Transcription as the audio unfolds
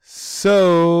So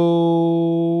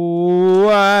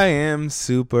I am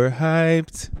super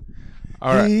hyped.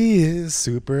 All right. He is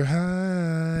super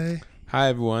high. Hi,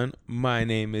 everyone. My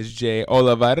name is Jay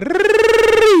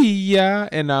Olavarria,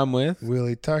 and I'm with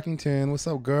Willie Tarkington. What's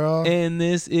up, girl? And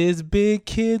this is Big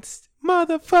Kids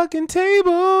Motherfucking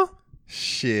Table.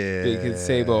 Shit. Big Kids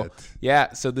Table.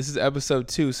 Yeah, so this is episode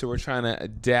 2, so we're trying to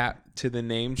adapt to the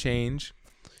name change.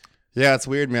 Yeah, it's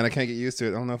weird, man. I can't get used to it.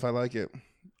 I don't know if I like it.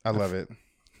 I love it.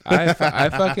 I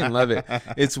fucking love it.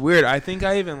 It's weird. I think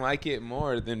I even like it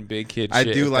more than Big Kid shit.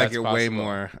 I do like it possible. way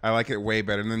more. I like it way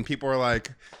better. And then people are like,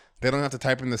 they don't have to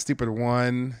type in the stupid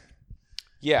one.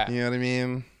 Yeah. You know what I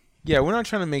mean? Yeah, we're not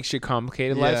trying to make shit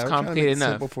complicated. Life's complicated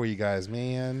enough. Simple for you guys,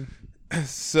 man.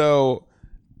 So,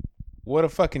 what a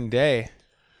fucking day.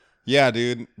 Yeah,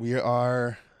 dude. We're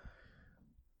on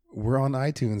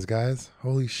iTunes, guys.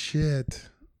 Holy shit.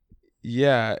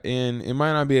 Yeah, and it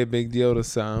might not be a big deal to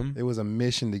some. It was a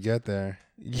mission to get there.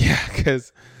 Yeah,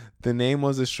 because the name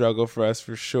was a struggle for us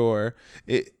for sure.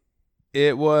 It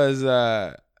was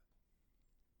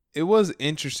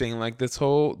interesting. Like this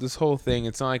whole thing.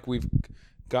 It's not like we've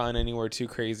gotten anywhere too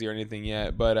crazy or anything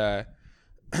yet, but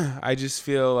I just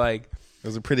feel like it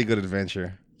was a pretty good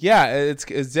adventure. Yeah, it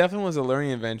definitely was a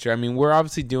learning adventure. I mean, we're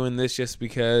obviously doing this just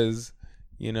because,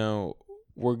 you know,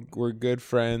 we're good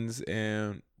friends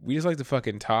and we just like to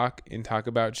fucking talk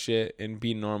about shit and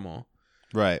be normal.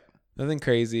 Right. Nothing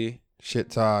crazy. Shit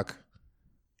talk.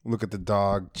 Look at the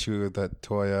dog. Chew that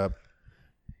toy up.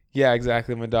 Yeah,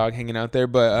 exactly. My dog hanging out there.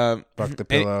 But fuck the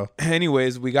pillow.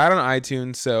 Anyways, we got on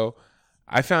iTunes, so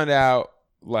I found out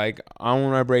like on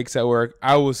one of my breaks at work,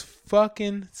 I was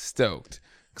fucking stoked.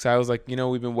 Because I was like, you know,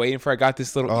 we've been waiting for. I got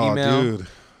this little email. Dude.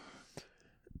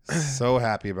 So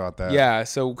happy about that. Yeah,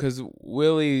 so because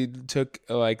Willie took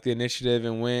like the initiative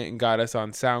and went and got us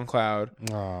on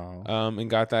SoundCloud, and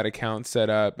got that account set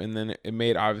up, and then it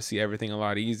made obviously everything a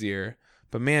lot easier.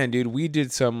 But man, dude, we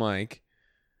did some like,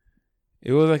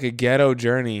 it was like a ghetto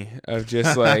journey of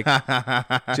just like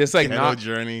ghetto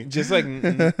journey, just like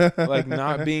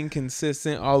not being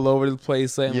consistent all over the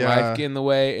place, letting life get in the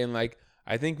way, and like.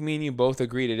 I think me and you both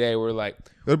agree today. We're like,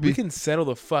 we can settle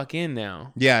the fuck in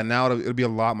now. Yeah, now it'll be a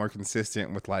lot more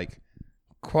consistent with like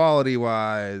quality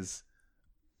wise,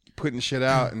 putting shit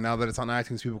out. And now that it's on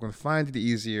iTunes, people can find it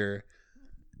easier.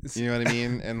 You know what I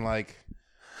mean? And like,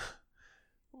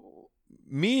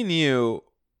 me and you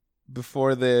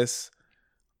before this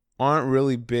aren't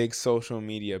really big social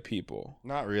media people.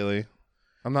 Not really.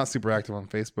 I'm not super active on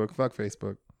Facebook. Fuck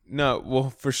Facebook. No,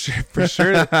 well, for sure,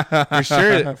 Facebook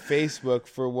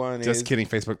for one. Just kidding,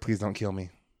 Facebook. Please don't kill me.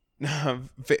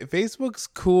 Facebook's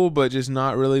cool, but just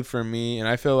not really for me. And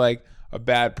I feel like a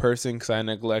bad person because I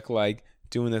neglect like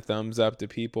doing the thumbs up to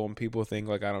people, and people think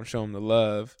like I don't show them the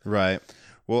love. Right.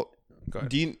 Well,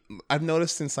 I've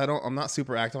noticed since I'm not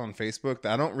super active on Facebook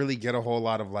that I don't really get a whole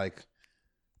lot of like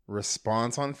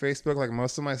response on Facebook. Like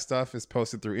most of my stuff is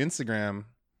posted through Instagram.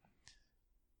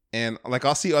 And like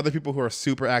I'll see other people who are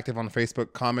super active on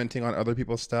Facebook commenting on other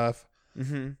people's stuff,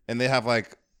 and they have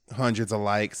like hundreds of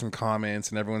likes and comments,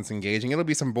 and everyone's engaging. It'll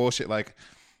be some bullshit like,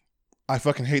 "I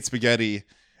fucking hate spaghetti,"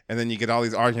 and then you get all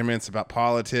these arguments about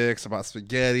politics, about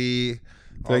spaghetti.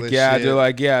 Like yeah, shit. They're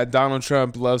like yeah, Donald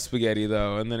Trump loves spaghetti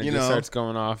though, and then it just starts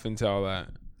going off into all that.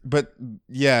 But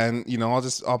yeah, and you know,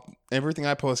 everything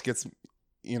I post gets,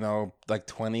 you know, like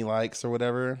 20 likes or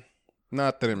whatever.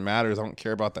 Not that it matters. I don't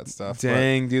care about that stuff.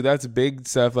 Dang, dude, that's big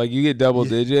stuff. Like you get double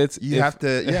digits. You have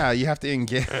to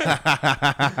engage.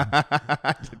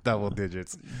 Double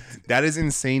digits. That is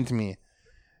insane to me.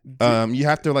 You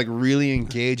have to like really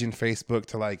engage in Facebook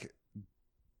to like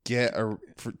get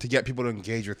people to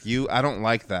engage with you. I don't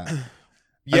like that.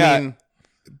 Yeah, I mean,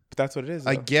 that's what it is.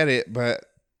 I get it, but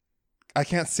I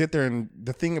can't sit there and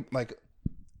the thing like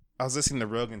I was listening to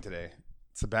Rogan today.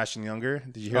 Sebastian Younger.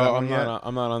 Did you hear that one yet?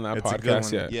 I'm not on that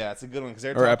podcast yet. Yeah, it's a good one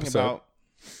because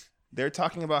they're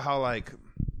talking about how like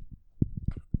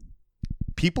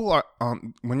people are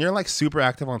when you're like super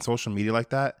active on social media like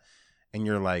that, and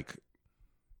you're like,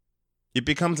 it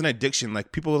becomes an addiction.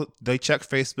 Like people, they check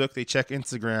Facebook, they check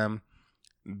Instagram,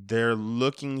 they're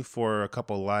looking for a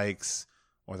couple likes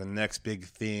or the next big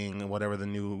thing, whatever the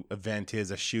new event is,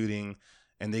 a shooting,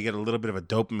 and they get a little bit of a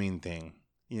dopamine thing.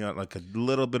 You know, like a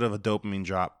little bit of a dopamine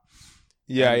drop.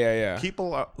 Yeah.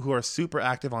 People who are super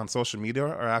active on social media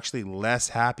are actually less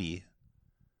happy.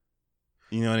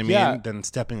 You know what I mean? Yeah. Than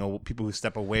people who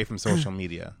step away from social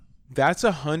media. That's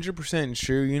 100%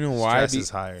 true. You know why? Stress is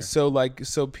higher.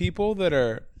 So people that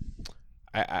are,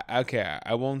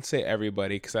 I won't say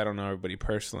everybody because I don't know everybody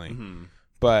personally,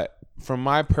 but from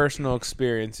my personal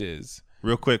experiences.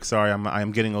 Real quick, sorry,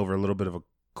 I'm getting over a little bit of a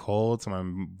cold, so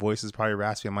my voice is probably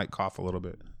raspy. I might cough a little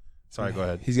bit. Sorry, go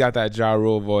ahead. He's got that Ja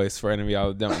Rule voice for any of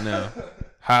y'all that don't know.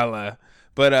 Holla.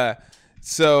 But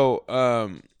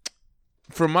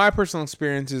from my personal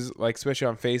experiences, like especially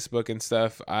on Facebook and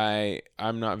stuff,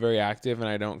 I'm not very active and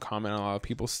I don't comment on a lot of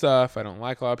people's stuff. I don't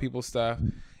like a lot of people's stuff.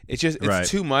 It's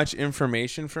too much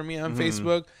information for me on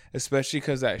Facebook, especially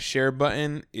because that share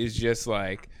button is just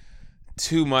like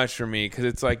too much for me because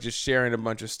it's like just sharing a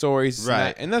bunch of stories.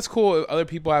 Right. And that's cool. Other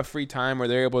people have free time or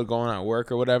they're able to go on at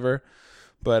work or whatever.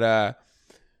 But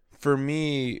for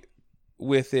me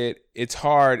with it, it's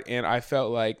hard. And I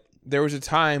felt like there was a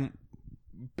time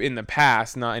in the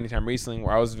past, not anytime recently,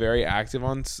 where I was very active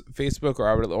on Facebook, or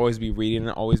I would always be reading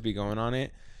and always be going on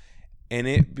it. And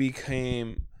it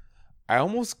became, I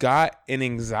almost got an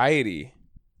anxiety.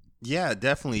 Yeah,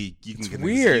 definitely. You can it's get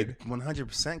weird.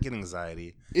 100% get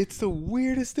anxiety. It's the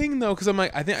weirdest thing though, because I'm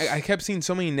like, I think I kept seeing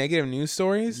so many negative news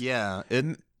stories. Yeah,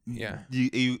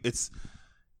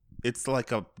 it's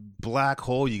like a black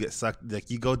hole. You get sucked. Like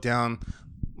you go down.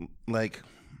 Like,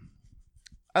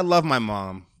 I love my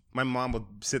mom. My mom would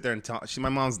sit there and talk. My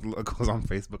mom goes on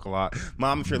Facebook a lot.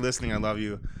 Mom, if you're listening, I love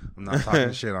you. I'm not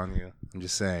talking shit on you. I'm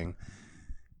just saying.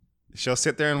 She'll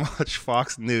sit there and watch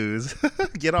Fox News,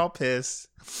 get all pissed,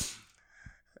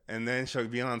 and then she'll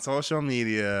be on social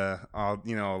media, a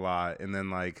lot. And then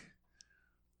like,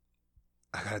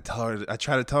 I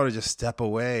try to tell her to just step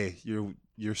away.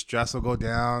 Your stress will go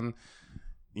down.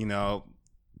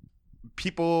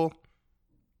 People.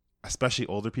 Especially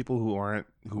older people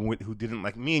who didn't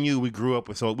like me and you. We grew up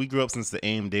since the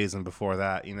AIM days and before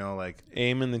that. Like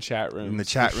AIM in the chat room,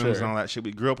 and all that shit.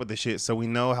 We grew up with the shit, so we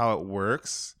know how it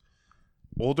works.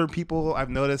 Older people, I've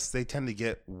noticed, they tend to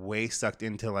get way sucked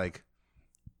into like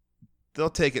they'll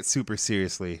take it super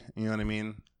seriously. You know what I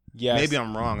mean? Yes. Maybe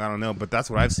I'm wrong. I don't know, but that's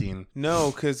what I've seen.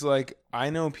 No, because like I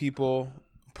know people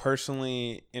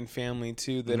personally in family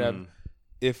too that have.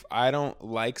 If I don't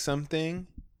like something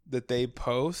that they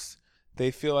post,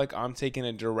 they feel like I'm taking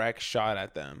a direct shot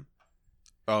at them.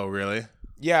 Oh, really?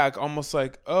 Yeah, like, almost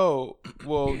like, oh,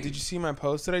 well, did you see my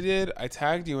post that I did? I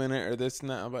tagged you in it or this and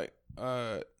that. I'm like,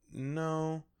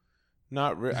 no,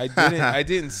 not really. I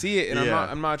didn't see it, and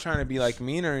I'm not trying to be like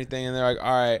mean or anything. And they're like,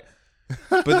 all right,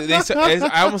 but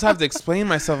I almost have to explain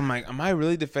myself. I'm like, am I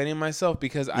really defending myself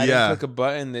because I didn't click a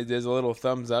button that does a little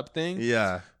thumbs up thing?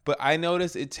 Yeah. But I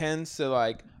notice it tends to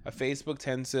like. Facebook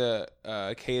tends to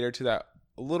cater to that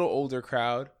little older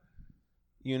crowd,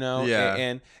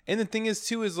 Yeah. And the thing is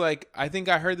too is like I think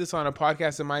I heard this on a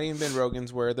podcast. It might even been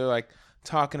Rogan's where they're like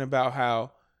talking about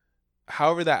how,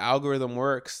 however that algorithm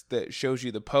works that shows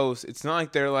you the post. It's not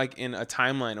like they're like in a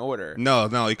timeline order. No,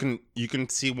 you can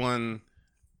see one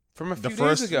from a few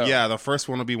days ago. Yeah, the first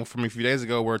one will be from a few days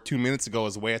ago, where 2 minutes ago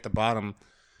is way at the bottom.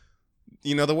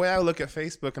 The way I look at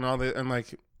Facebook and all that, I'm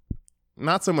like,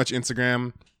 not so much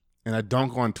Instagram. And I don't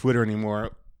go on Twitter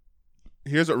anymore.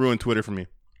 Here's what ruined Twitter for me.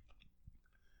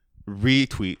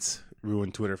 Retweets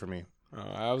ruined Twitter for me. Oh,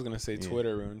 I was gonna say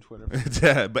Twitter ruined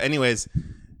Twitter. But anyways,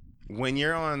 when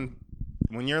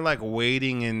you're like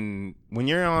waiting and when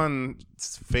you're on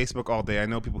Facebook all day, I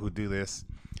know people who do this.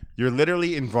 You're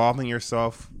literally involving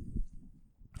yourself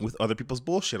with other people's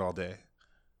bullshit all day.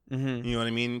 Mm-hmm. You know what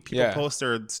I mean? People post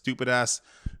their stupid ass,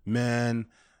 man,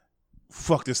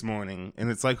 fuck this morning.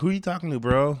 And it's like, who are you talking to,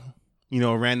 bro?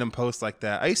 A random post like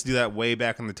that. I used to do that way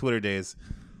back in the Twitter days,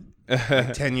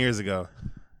 like 10 years ago.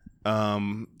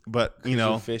 But,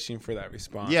 you're fishing for that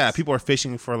response. Yeah, people are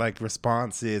fishing for like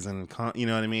responses and, you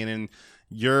know what I mean? And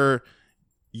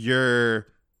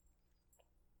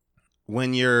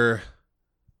when you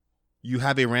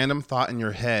have a random thought in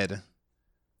your head,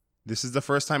 this is the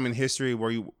first time in history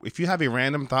where if you have a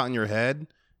random thought in your head,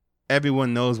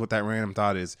 everyone knows what that random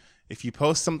thought is. If you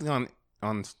post something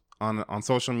on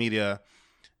social media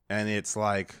and it's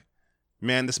like,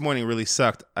 man, this morning really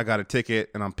sucked. I got a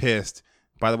ticket and I'm pissed.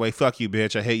 By the way, fuck you,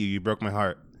 bitch. I hate you. You broke my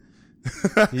heart.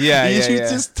 You should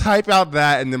just type out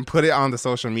that and then put it on the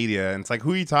social media. And it's like,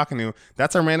 who are you talking to?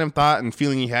 That's a random thought and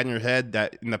feeling you had in your head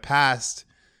that in the past,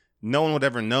 no one would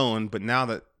ever known. But now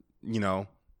that, now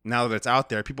that it's out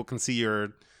there, people can see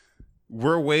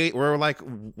we're like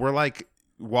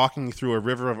walking through a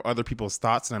river of other people's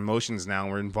thoughts and emotions now.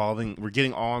 We're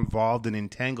getting all involved and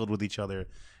entangled with each other,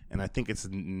 and I think it's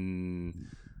having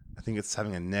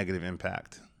a negative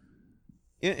impact.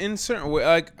 in certain way,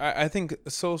 like I think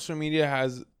social media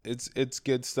has it's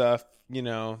good stuff, you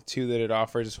know, too, that it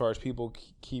offers as far as people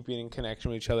keeping in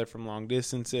connection with each other from long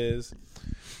distances.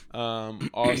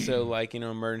 Also, like, you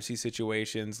know, emergency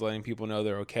situations, letting people know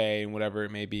they're okay and whatever it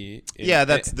may be.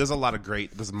 There's a lot of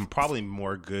there's probably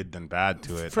more good than bad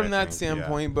to it from that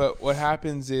standpoint. But what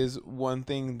happens is, one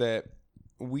thing that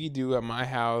we do at my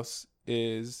house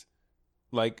is,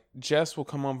 like, Jess will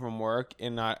come home from work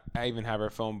and not even have her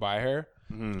phone by her,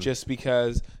 just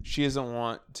because she doesn't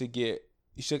want to get.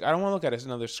 She's like, I don't want to look at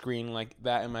another screen like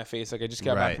that in my face. Like, I just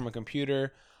got back from a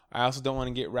computer. I also don't want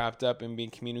to get wrapped up in being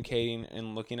communicating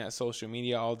and looking at social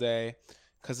media all day,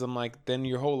 because I'm like, then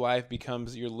your whole life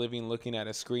becomes you're living looking at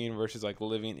a screen versus like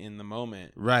living in the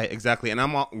moment. Right, exactly. And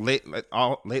I'm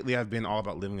lately I've been all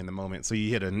about living in the moment. So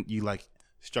you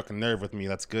struck a nerve with me.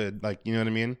 That's good. Like, you know what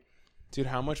I mean? Dude,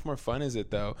 how much more fun is it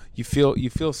though? You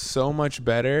feel so much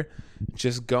better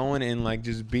just going and like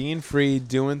just being free,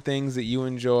 doing things that you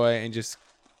enjoy, and just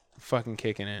fucking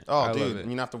kicking it. Oh, dude, you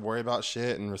don't have to worry about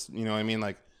shit, and you know what I mean?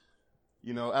 Like,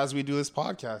 you know, as we do this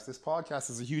podcast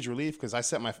is a huge relief, because I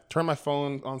turn my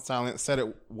phone on silent, set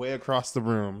it way across the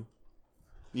room.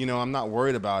 You know, I'm not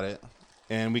worried about it,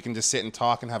 and we can just sit and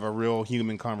talk and have a real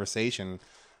human conversation,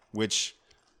 which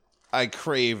I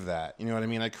crave that. You know what I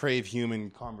mean? I crave human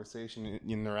conversation,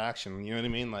 interaction. You know what I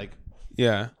mean? Like,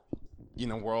 yeah, in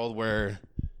a world where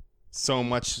so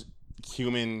much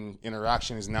human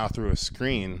interaction is now through a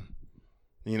screen,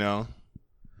 you know?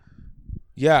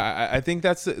 Yeah, I think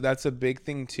that's a big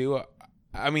thing too.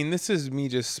 I mean, this is me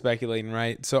just speculating,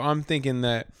 right? So I'm thinking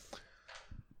that,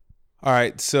 all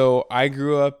right, so I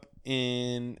grew up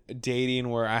in dating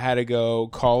where I had to go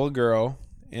call a girl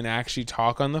and actually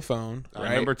talk on the phone. Right? I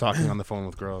remember talking on the phone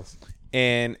with girls.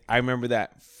 And I remember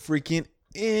that freaking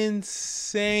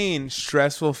insane,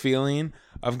 stressful feeling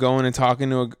of going and talking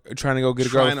to trying to go get a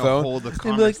girl on the phone. Hold the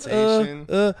conversation.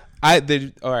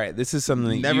 All right, this is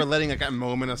something never letting like a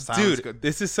moment of silence. Dude,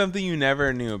 this is something you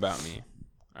never knew about me.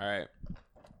 All right.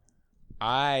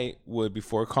 I would,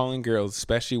 before calling girls,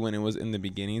 especially when it was in the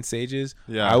beginning stages,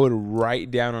 I would write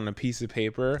down on a piece of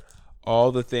paper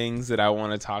all the things that I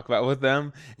want to talk about with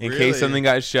them in case something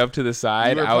got shoved to the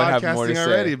side. I would have more to say.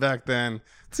 Already back then.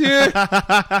 Dude,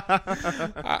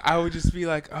 I would just be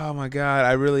like, oh my God,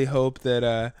 I really hope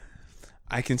that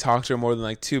I can talk to her more than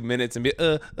like 2 minutes and be,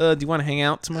 do you want to hang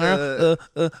out tomorrow?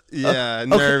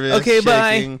 Nervous. Okay,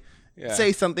 shaking. bye. Yeah.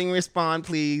 Say something, respond,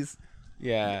 please.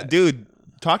 Yeah. Dude,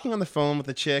 talking on the phone with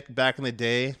a chick back in the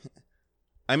day,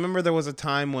 I remember there was a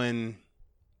time when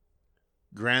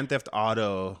Grand Theft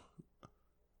Auto,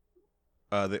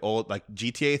 the old, like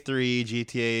GTA 3,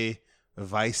 GTA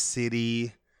Vice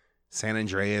City, San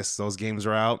Andreas, those games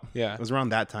were out. Yeah. It was around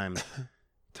that time.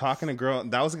 Talking to girl,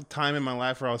 that was a time in my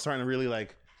life where I was starting to really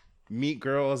like meet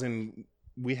girls, and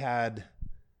we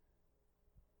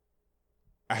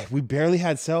barely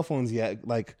had cell phones yet.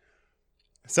 Like,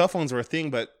 cell phones were a thing,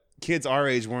 but kids our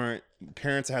age weren't.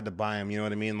 Parents had to buy them, you know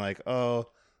what I mean? Like, oh,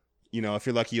 you know, if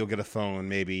you're lucky, you'll get a phone,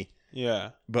 maybe. Yeah.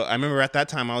 But I remember at that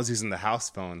time I was using the house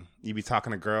phone. You'd be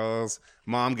talking to girls.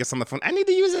 Mom gets on the phone. I need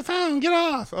to use the phone. Get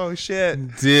off. Oh,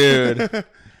 shit. Dude.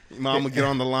 Mom would get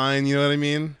on the line. You know what I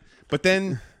mean? But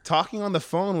then talking on the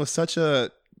phone was such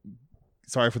a...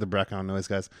 Sorry for the background noise,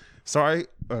 guys. Sorry.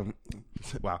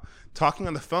 Wow. Talking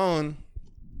on the phone,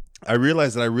 I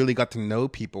realized that I really got to know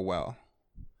people well.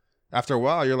 After a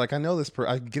while, you're like, I know this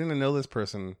person. I'm getting to know this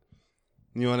person.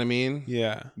 You know what I mean?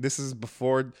 Yeah. This is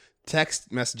before... Text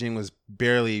messaging was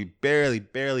barely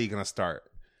gonna start.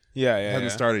 Yeah, it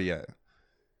hasn't started yet.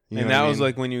 And that was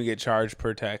like when you get charged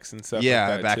per text and stuff. Yeah,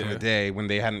 like that back too. in the day when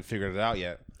they hadn't figured it out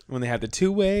yet. When they had the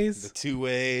 2 ways. The 2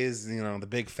 ways, you know, the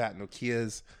big fat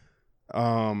Nokias.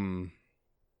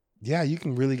 Yeah, you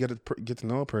can really get to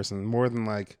know a person more than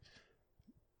like,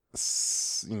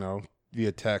 you know,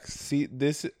 via text. See,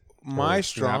 this my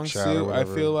strong suit. I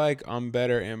feel like I'm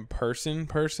better in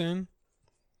person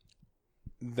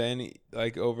than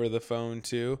like over the phone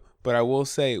too. But I will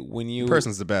say, when you...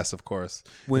 Person's the best, of course.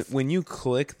 When you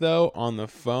click though on the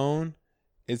phone,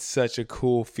 it's such a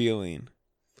cool feeling.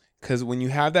 Because when you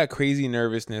have that crazy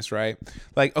nervousness, right?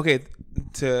 Like, okay,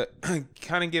 to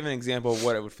kind of give an example of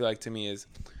what it would feel like to me is,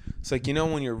 it's like, you know,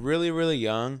 when you're really, really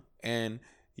young and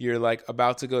you're like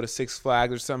about to go to Six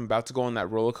Flags or something, about to go on that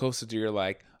roller coaster, you're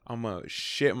like, I'm going to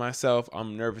shit myself.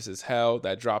 I'm nervous as hell.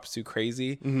 That drop's too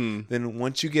crazy. Mm-hmm. Then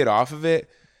once you get off of it,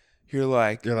 you're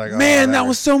like, man, that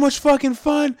was so much fucking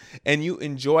fun. And you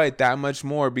enjoy it that much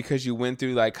more because you went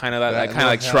through like kind of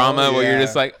like trauma where you're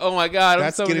just like, oh my God,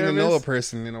 I'm so nervous. That's getting to know a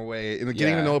person in a way.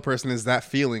 Getting to know a person is that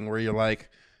feeling where you're like,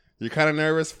 You're kind of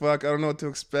nervous. Fuck, I don't know what to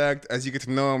expect. As you get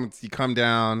to know him, you come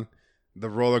down. The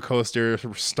roller coaster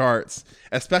starts.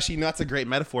 Especially, that's a great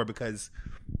metaphor because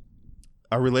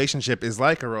a relationship is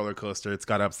like a roller coaster. It's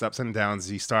got ups and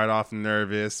downs. You start off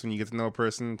nervous when you get to know a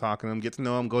person, talking to them, get to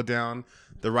know them, go down.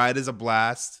 The ride is a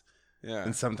blast. Yeah.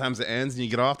 And sometimes it ends and you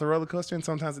get off the roller coaster and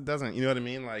sometimes it doesn't. You know what I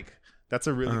mean? Like, that's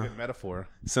a really good metaphor.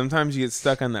 Sometimes you get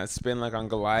stuck on that spin like on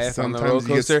Goliath on the roller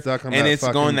coaster and it's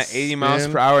going at 80 miles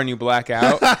per hour and you black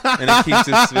out and it keeps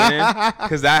just spinning.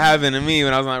 Because that happened to me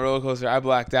when I was on that roller coaster. I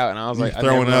blacked out and I was like,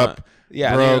 throwing up.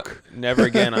 Yeah, broke. Never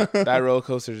again. That roller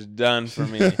coaster's done for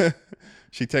me.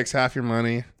 She takes half your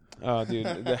money. Oh,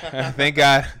 dude. Thank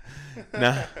God.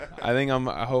 No, I think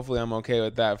hopefully I'm okay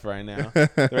with that for right now.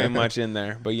 There ain't much in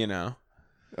there, but you know.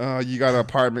 Oh, you got an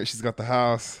apartment. She's got the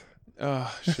house.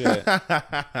 Oh, shit.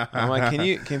 I'm like,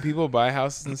 can people buy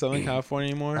houses in Southern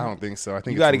California anymore? I don't think so. I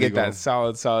think you got to get that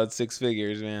solid 6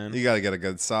 figures, man. You got to get a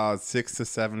good solid 6 to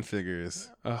 7 figures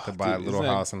to buy a little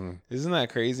house in Isn't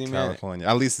that crazy, California?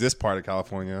 At least this part of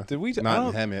California. Did we?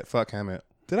 Not in Hemet. Fuck Hemet.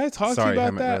 Did I talk to you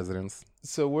about Hemet that? Residents.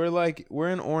 So we're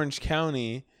in Orange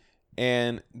County,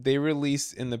 and they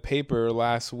released in the paper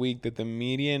last week that the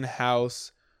median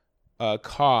house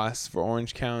cost for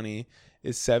Orange County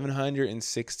is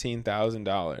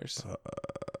 $716,000.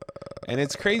 And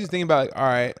it's crazy to think about, like, all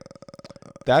right,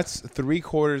 that's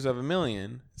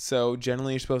 $750,000. So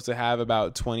generally you're supposed to have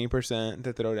about 20%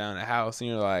 to throw down a house, and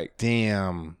you're like,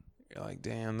 damn,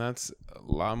 that's a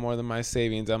lot more than my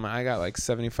savings. I got like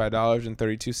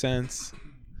 $75.32.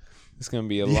 It's gonna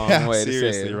be a long way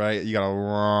to save. Right? You got a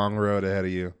long road ahead of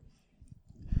you.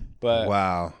 But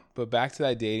wow. But back to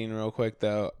that dating real quick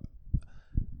though.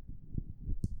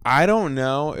 I don't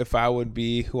know if I would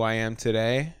be who I am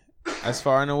today, as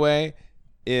far and away,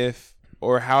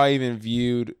 or how I even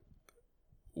viewed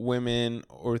women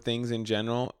or things in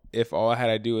general, if all I had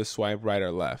to do was swipe right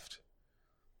or left.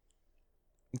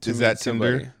 Is that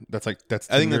Tinder? That's Tinder,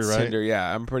 I think that's right? Tinder.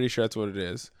 Yeah, I'm pretty sure that's what it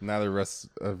is. Neither of us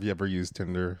have you ever used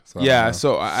Tinder. So yeah,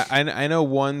 so I know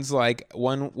one's like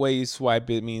one way you swipe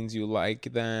it means you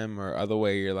like them, or other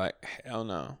way you're like hell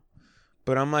no.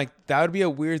 But I'm like, that would be a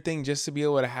weird thing just to be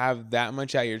able to have that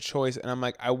much at your choice. And I'm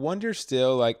like, I wonder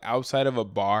still, like outside of a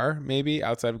bar, maybe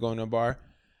outside of going to a bar,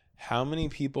 how many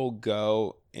people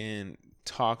go and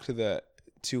talk to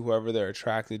whoever they're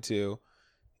attracted to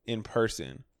in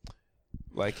person.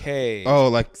 Like, hey. Oh,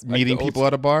 like meeting people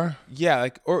at a bar? Yeah,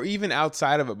 like, or even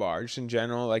outside of a bar, just in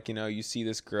general. Like, you know, you see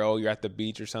this girl, you're at the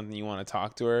beach or something, you want to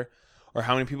talk to her. Or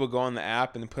how many people go on the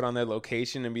app and put on their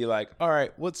location and be like, all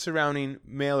right, what surrounding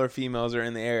male or females are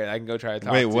in the area that I can go try to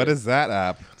talk to? Wait, what is that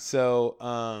app? So,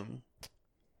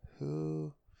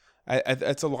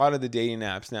 it's a lot of the dating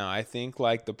apps now. I think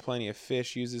like the Plenty of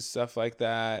Fish uses stuff like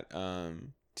that.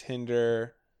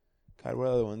 Tinder. God, what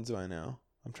other ones do I know?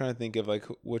 I'm trying to think of like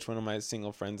which one of my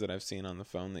single friends that I've seen on the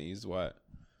phone that use what.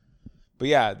 But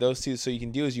yeah, those two. So you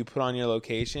can do is you put on your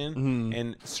location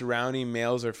and surrounding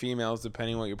males or females,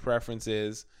 depending on what your preference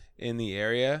is in the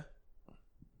area,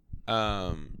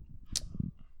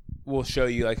 will show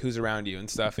you like who's around you and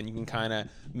stuff, and you can kind of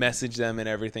message them and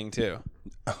everything too.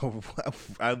 Oh,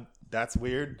 that's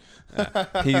weird.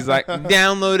 He's like,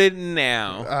 download it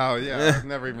now. Oh yeah, I've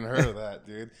never even heard of that,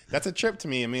 dude. That's a trip to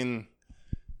me. I mean,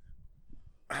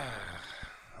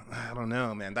 I don't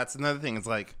know, man. That's another thing. It's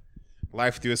like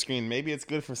life through a screen. Maybe it's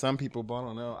good for some people, but I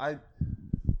don't know.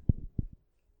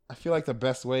 I feel like the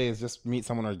best way is just meet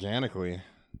someone organically.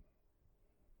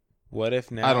 What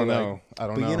if now? I don't know.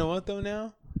 But you know what though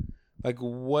now? Like,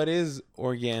 what is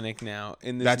organic now?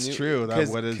 In this That's true.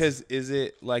 Because is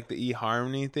it like the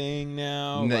eHarmony thing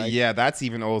now? Yeah, that's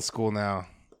even old school now.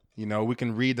 You know, we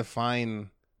can redefine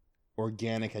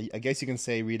organic. I guess you can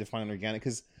say redefine organic.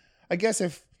 Because I guess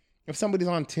if somebody's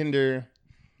on Tinder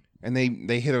and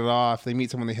they hit it off, they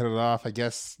meet someone, they hit it off, I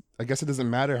guess it doesn't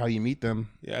matter how you meet them.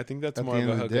 Yeah, I think that's more of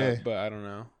a hookup, but I don't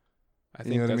know. I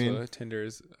think that's what Tinder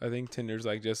is. I think Tinder's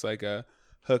like just like a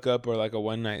hookup or like a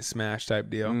one night smash type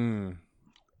deal.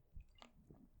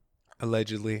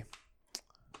 Allegedly,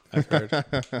 I've heard.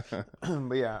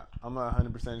 But yeah, I'm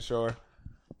 100% sure.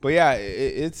 But yeah,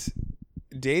 it's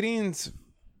dating's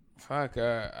fuck.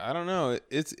 I don't know.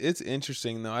 It's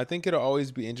interesting though. I think it'll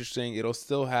always be interesting. It'll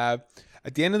still have.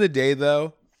 At the end of the day,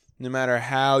 though, no matter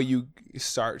how you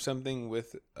start something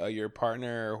with your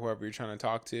partner or whoever you're trying to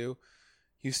talk to,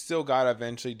 you still gotta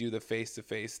eventually do the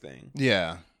face-to-face thing.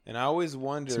 Yeah. And I always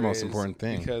wonder, it's the most important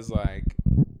thing, because like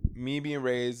me being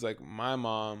raised, like my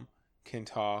mom can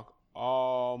talk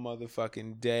all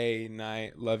motherfucking day,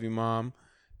 night, love you, mom,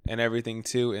 and everything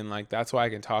too, and like that's why I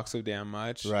can talk so damn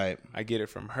much. Right. I get it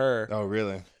from her. Oh,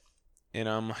 really? And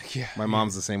I'm like, yeah. My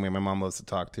mom's the same way. My mom loves to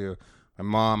talk too. My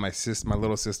mom, my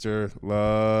little sister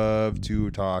love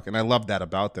to talk, and I love that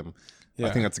about them. Yeah.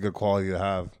 I think that's a good quality to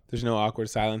have. There's no awkward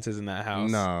silences in that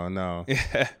house. No.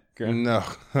 Yeah. No.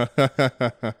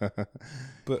 But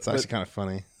it's actually kind of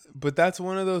funny. But that's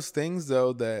one of those things,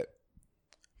 though, that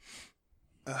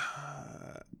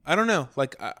I don't know.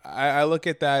 Like, I look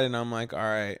at that and I'm like, all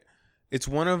right. It's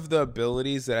one of the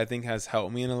abilities that I think has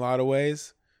helped me in a lot of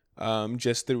ways,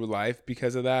 just through life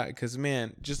because of that. Because,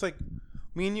 man, just like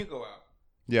me and you go out.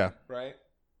 Yeah. Right?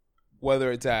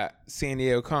 Whether it's at San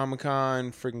Diego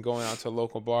Comic-Con, freaking going out to a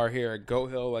local bar here at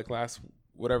Goat Hill, like last,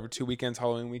 2 weekends,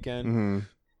 Halloween weekend. Mm-hmm.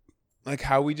 Like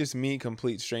how we just meet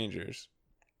complete strangers.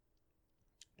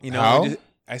 You know, how?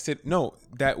 I said, no,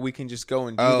 that we can just go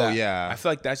and do that. Oh, yeah. I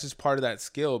feel like that's just part of that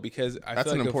skill because that's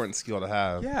feel an like important skill to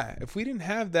have. Yeah. If we didn't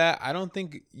have that, I don't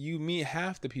think you meet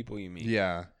half the people you meet.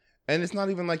 Yeah. And it's not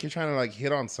even like you're trying to like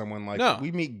hit on someone. Like no.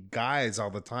 We meet guys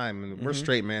all the time and we're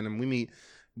straight, man. And we meet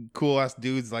cool ass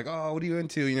dudes like, oh, what are you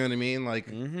into? You know what I mean? Like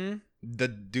the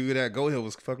dude at Goat Hill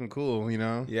was fucking cool, you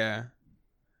know? Yeah.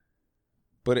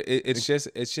 But it's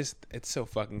so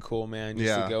fucking cool, man.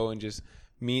 Just to go and just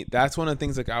meet. That's one of the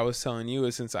things like I was telling you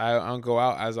is since I don't go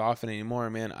out as often anymore,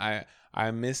 man,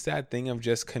 I miss that thing of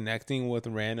just connecting with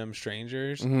random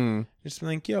strangers. Just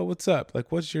like, yo, what's up?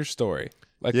 Like, what's your story?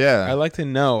 Like, I like to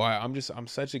know. I'm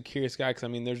such a curious guy because I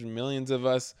mean, there's millions of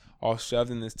us all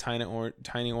shoved in this tiny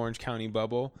Orange County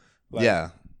bubble. Like,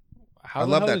 how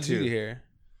the hell did you get here?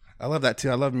 I love that too.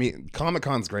 I love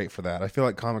Comic-Con's great for that. I feel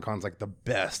like Comic-Con's like the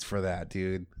best for that,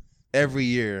 dude. Every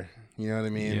year, you know what I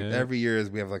mean? Yeah. Every year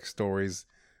we have like stories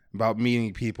about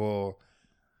meeting people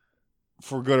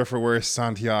for good or for worse.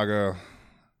 Santiago,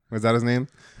 was that his name?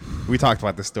 We talked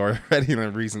about this story already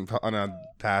on a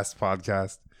past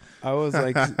podcast. I was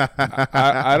like,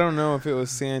 I don't know if it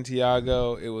was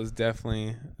Santiago. It was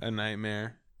definitely a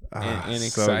nightmare. And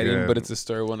exciting, so but it's a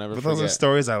story we'll never forget. Those are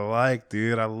stories I like,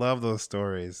 dude. I love those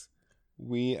stories.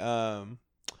 We so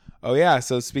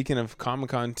speaking of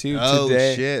Comic-Con too,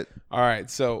 today. Shit. All right,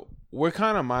 so we're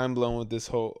kind of mind blown with this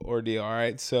whole ordeal. All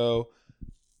right, so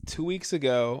 2 weeks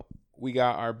ago we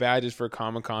got our badges for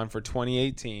Comic-Con for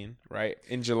 2018, right?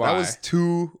 In July. That was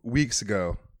 2 weeks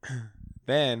ago.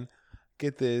 Then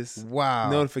get this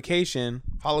notification.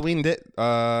 Halloween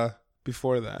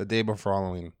before that. The day before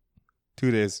Halloween. 2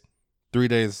 days, 3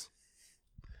 days,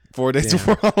 4 days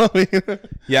before Halloween.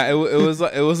 Yeah, it was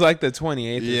like the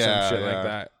 28th or some shit like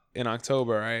that in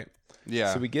October, right?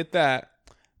 Yeah. So we get that.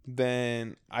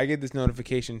 Then I get this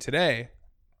notification today.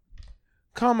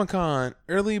 Comic-Con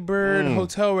early bird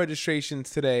hotel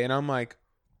registrations today, and I'm like,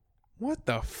 what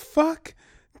the fuck?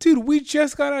 Dude, we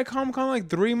just got out of Comic-Con like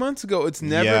 3 months ago. It's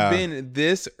never been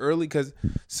this early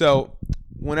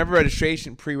whenever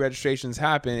pre-registrations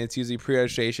happen, it's usually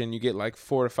pre-registration. You get like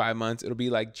 4 to 5 months. It'll be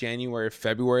like January,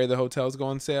 February, the hotels go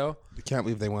on sale. I can't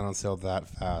believe they went on sale that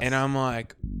fast. And I'm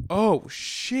like, oh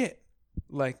shit.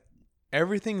 Like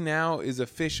everything now is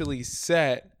officially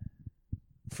set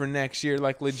for next year.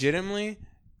 Like legitimately,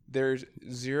 there's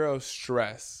zero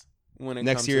stress when it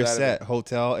next comes year to that set. event.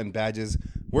 Hotel and badges.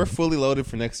 We're fully loaded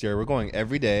for next year. We're going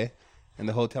every day, and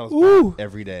the hotel's packed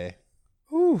every day.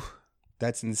 Ooh.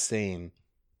 That's insane.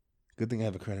 Good thing I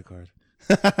have a credit card.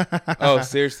 Oh,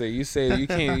 seriously, you saved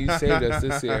us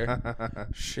this year.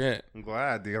 Shit. I'm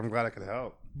glad, dude. I'm glad I could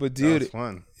help. But dude, that was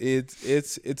fun.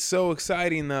 It's so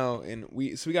exciting though, and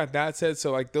we got that set.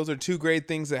 So like those are two great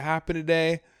things that happened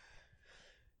today.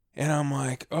 And I'm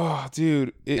like, oh,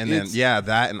 dude. That and iTunes. Yeah,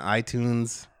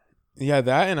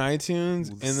 that and iTunes.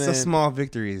 And it's the small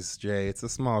victories, Jay. It's the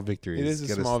small victories. It is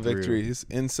the small victories.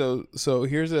 And so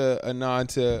here's a nod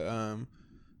to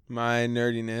my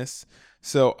nerdiness.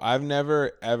 So I've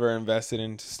never ever invested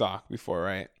into stock before,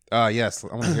 right? Yes. I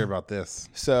want to hear about this.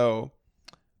 So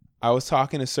I was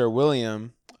talking to Sir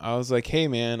William. I was like, hey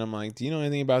man, I'm like, do you know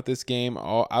anything about this game?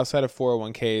 Outside of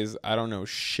 401ks, I don't know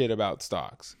shit about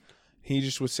stocks. He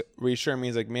just was reassuring me.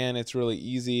 He's like, man, it's really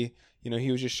easy. You know,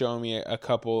 he was just showing me a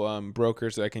couple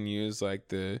brokers that I can use, like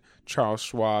the Charles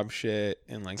Schwab shit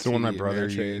and like. So when my brother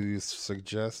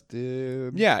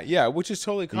suggested. Yeah, which is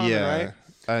totally common,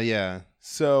 right? Yeah.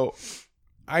 So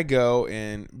I go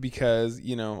and because,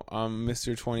 you know, I'm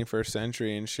Mr. 21st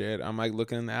Century and shit, I'm like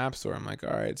looking in the app store. I'm like,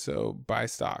 all right, so buy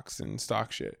stocks and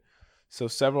stock shit. So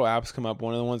several apps come up.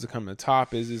 One of the ones that come to the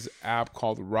top is this app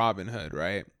called Robinhood,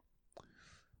 right?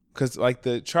 Because like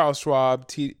the Charles Schwab,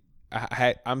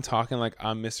 I'm talking like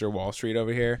I'm Mr. Wall Street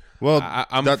over here. Well,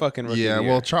 I'm a fucking rookie. Yeah,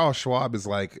 well, Charles Schwab is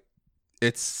like,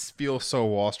 it feels so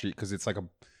Wall Street because it's like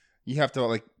you have to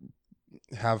like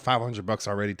have $500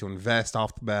 already to invest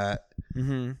off the bat.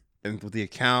 Mm-hmm. and with the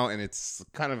account, and it's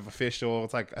kind of official.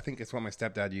 It's like I think it's what my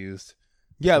stepdad used.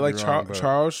 Yeah, like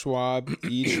Charles Schwab,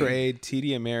 E-Trade,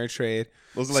 TD Ameritrade.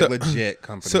 Those are like legit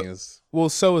companies.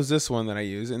 So is this one that I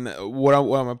use. And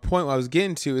what my point I was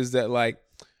getting to is that like,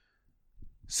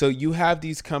 so you have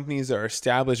these companies that are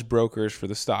established brokers for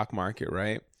the stock market,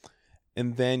 right?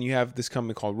 And then you have this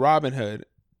company called Robinhood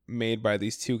made by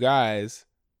these two guys.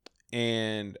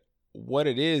 And what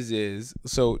it is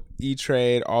so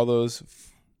E-Trade, all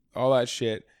that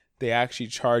shit, they actually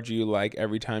charge you like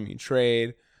every time you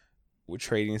trade. We're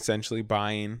trading essentially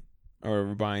buying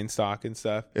stock and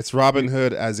stuff. It's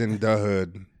Robinhood as in the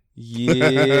hood.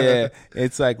 Yeah.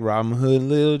 It's like Robin Hood,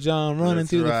 Little John running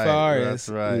through the forest. That's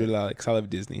right. Like, I love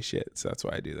Disney shit, so that's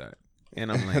why I do that.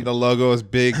 And I'm like, the logo is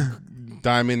big,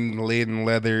 diamond laden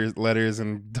letters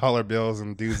and dollar bills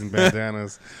and dudes in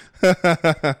bandanas.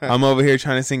 I'm over here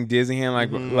trying to sing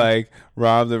Disneyland like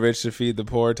rob the rich to feed the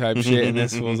poor type shit, and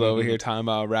this fool's over here talking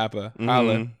about rapper.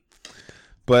 Holla.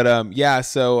 But yeah,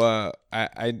 so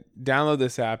I download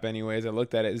this app anyways. I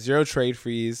looked at it, 0 trade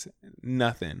fees,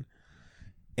 nothing.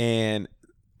 And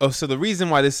so the reason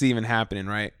why this is even happening,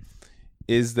 right,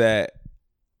 is that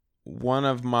one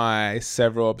of my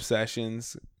several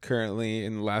obsessions currently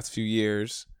in the last few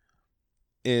years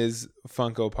is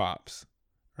Funko Pops,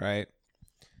 right?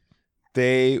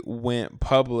 They went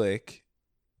public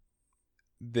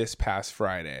this past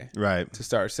Friday, right, to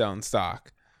start selling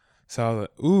stock. So I was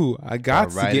like, ooh, I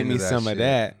got to get me some of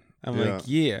that. I'm like,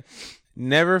 yeah.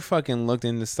 Never fucking looked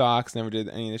into stocks, never did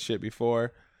any of this shit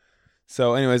before.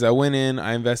 So anyways, I went in,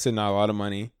 I invested not a lot of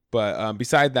money. But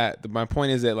beside that, my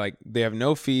point is that like they have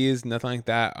no fees, nothing like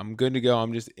that. I'm good to go.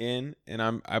 I'm just in,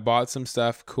 and I bought some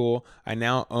stuff. Cool. I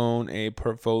now own a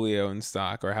portfolio in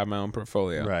stock, or have my own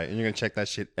portfolio. Right, and you're gonna check that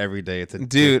shit every day. It's a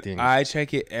dude. I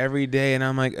check it every day, and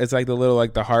I'm like, it's like the little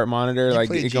like the heart monitor, you like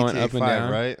it going up and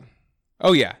down. Right?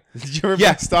 Oh yeah. Did you ever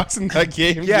buy stocks in that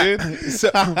game, dude?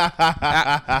 So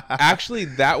actually,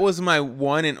 that was my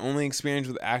one and only experience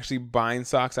with actually buying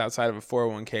stocks outside of a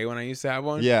 401k when I used to have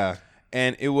one. Yeah.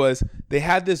 And it was, they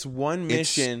had this one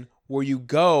mission where you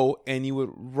go and you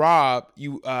would rob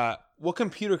what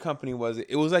computer company was it?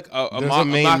 It was like a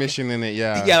main mission in it,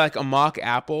 yeah. Yeah, like a mock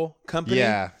Apple company.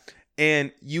 Yeah.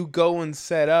 And you go and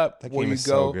set up that game is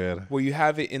so good. Where you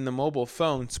have it in the mobile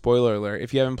phone. Spoiler alert.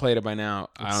 If you haven't played it by now,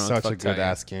 I don't know. It's such a good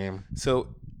ass game.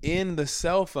 So in the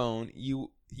cell phone,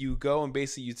 you go and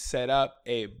basically you set up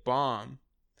a bomb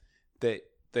that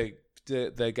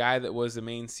the guy that was the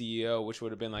main CEO, which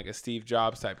would have been like a Steve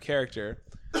Jobs type character,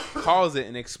 calls it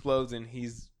and explodes, and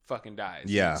he's fucking dies.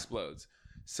 Yeah. He explodes.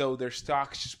 So their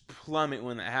stocks just plummet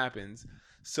when that happens.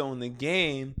 So in the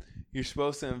game, you're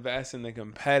supposed to invest in the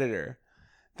competitor.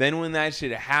 Then when that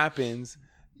shit happens,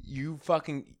 you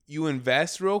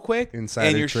invest real quick,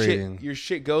 insider and trading. Your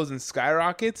shit goes and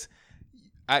skyrockets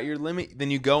at your limit. Then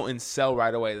you go and sell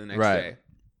right away the next day.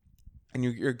 And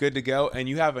you're good to go, and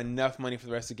you have enough money for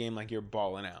the rest of the game, like you're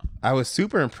balling out. I was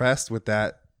super impressed with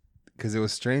that because it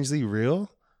was strangely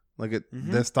real. Like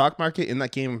the stock market in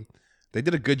that game, they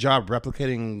did a good job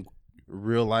replicating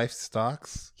real life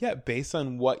stocks. Yeah, based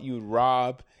on what you would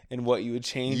rob and what you would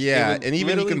change. Yeah, and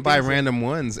even you can buy random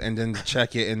ones and then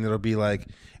check it, and it'll be like.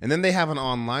 And then they have an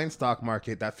online stock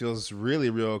market that feels really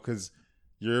real because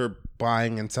you're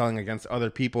buying and selling against other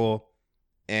people,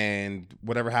 and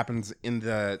whatever happens in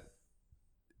the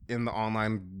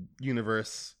online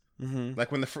universe,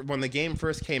 like when the game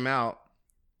first came out,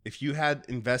 if you had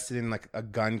invested in like a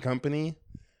gun company,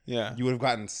 you would have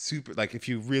gotten super, like if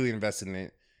you really invested in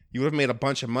it, you would have made a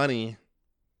bunch of money.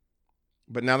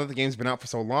 But now that the game's been out for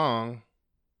so long,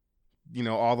 you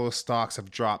know, all those stocks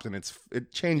have dropped, and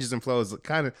it changes and flows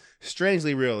kind of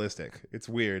strangely realistic. It's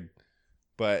weird,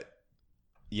 but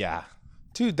yeah.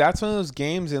 Dude, that's one of those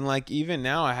games, and like even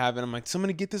now I have it. I'm like,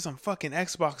 somebody get this on fucking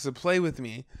Xbox to play with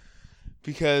me,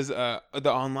 because the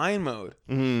online mode.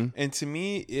 And to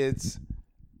me, it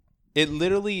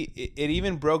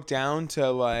even broke down to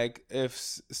like if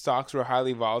stocks were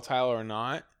highly volatile or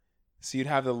not. So you'd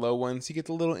have the low ones, you get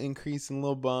the little increase and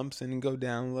little bumps, and then go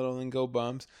down a little and go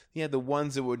bumps. You had the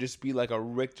ones that would just be like a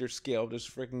Richter scale,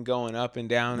 just freaking going up and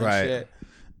down and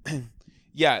shit.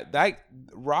 Yeah, that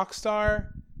Rockstar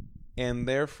and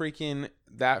their freaking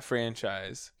that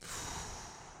franchise,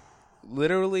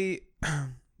 literally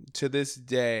to this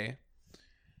day,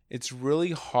 it's really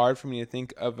hard for me to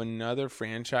think of another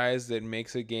franchise that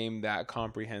makes a game that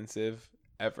comprehensive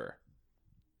ever.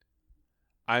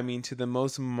 I mean, to the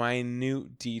most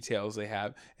minute details they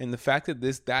have. And the fact that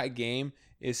that game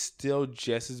is still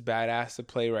just as badass to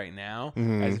play right now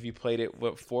as if you played it,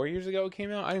 4 years ago it came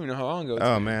out? I don't even know how long ago it's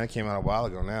been. Man, it came out a while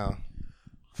ago now.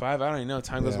 5, I don't even know.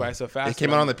 Time goes by so fast. It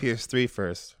came out on the PS3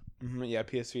 first. Mm-hmm, yeah,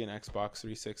 PS3 and Xbox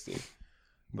 360.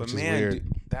 But man, dude,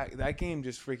 that game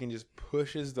just freaking just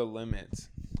pushes the limits,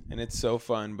 and it's so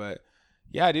fun. But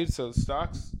yeah, dude. So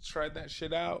Stocks tried that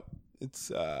shit out.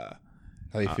 It's how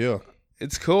do you feel?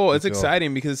 It's cool. It's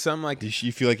exciting because some like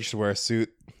you feel like you should wear a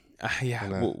suit.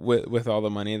 With all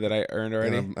the money that I earned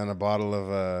already, and a bottle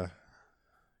of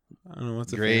I don't know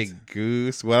what's Grey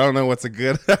Goose. Well, I don't know what's a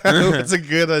good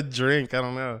drink. I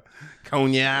don't know.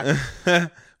 Cognac.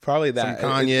 Probably that.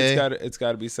 Some Kanye. It's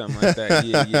got to be something like that.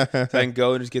 So I can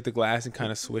go and just get the glass and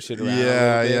kind of swish it around.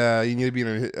 Yeah. You need to be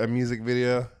in a music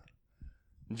video,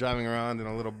 driving around in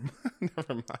a little.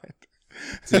 Never mind,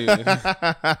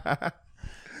 dude.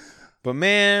 But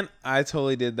man, I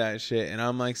totally did that shit, and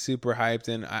I'm like super hyped,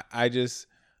 and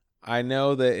I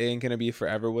know that it ain't gonna be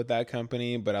forever with that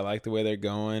company, but I like the way they're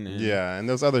going. And and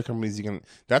those other companies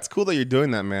that's cool that you're doing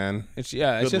that, man. It's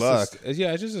just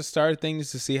a start thing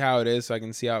just to see how it is, so I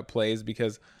can see how it plays,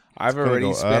 because I've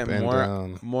already spent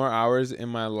more hours in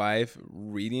my life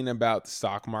reading about the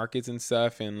stock markets and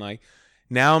stuff, and like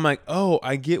now I'm like, oh,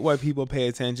 I get why people pay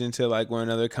attention to like when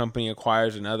another company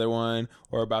acquires another one,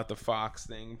 or about the Fox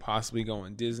thing possibly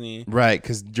going Disney. Right,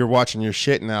 because you're watching your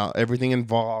shit now. Everything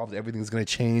involved, everything's going to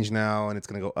change now, and it's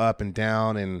going to go up and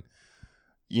down, and,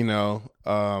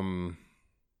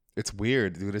 it's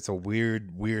weird, dude. It's a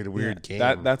weird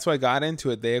game. That's why I got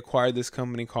into it. They acquired this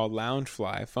company called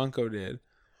Loungefly. Funko did.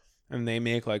 And they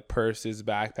make like purses,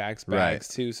 backpacks, bags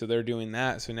too. So they're doing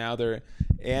that. So now they're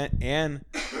and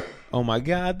oh my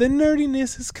God, the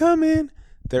nerdiness is coming.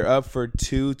 They're up for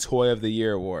 2 Toy of the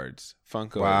Year awards.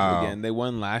 Funko again. They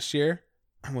won last year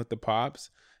with the Pops.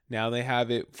 Now they have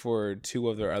it for 2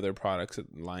 of their other products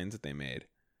lines that they made.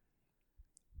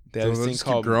 They have things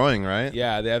called growing, right?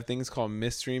 Yeah, they have things called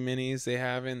mystery minis. They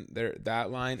have in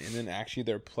that line, and then actually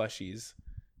their plushies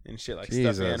and shit like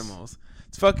stuffed animals.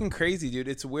 It's fucking crazy, dude.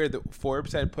 It's weird that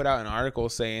Forbes had put out an article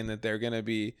saying that they're going to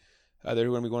be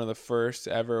one of the first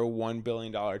ever $1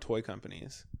 billion toy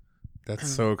companies. That's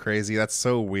so crazy. That's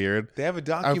so weird. They have a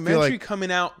documentary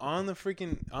coming out on their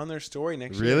story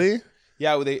next year. Really?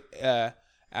 Yeah, they at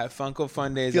Funko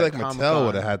Fun Days. I feel like Mattel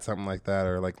would have had something like that,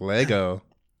 or like Lego.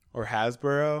 Or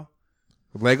Hasbro.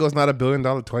 Lego's not $1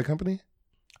 billion toy company?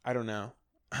 I don't know.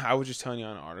 I was just telling you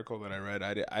on an article that I read.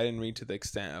 I didn't read to the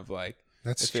extent of like,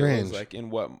 that's strange. It was like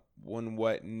in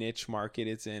what niche market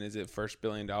it's in. Is it first $1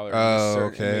 billion?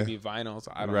 Oh, okay. Maybe vinyls.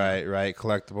 I don't know. Right.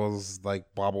 Collectibles like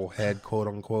bobblehead, quote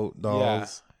unquote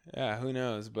dolls. Yeah. Who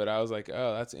knows? But I was like,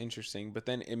 oh, that's interesting. But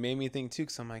then it made me think too,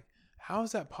 because I'm like, how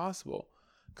is that possible?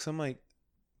 Because I'm like,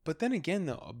 but then again,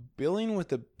 though, $1 billion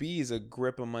with a B is a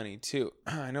grip of money too.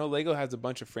 I know Lego has a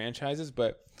bunch of franchises,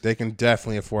 but they can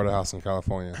definitely afford a house in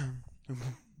California.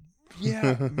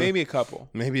 Yeah, maybe a couple.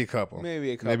 Maybe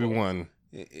one.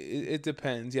 It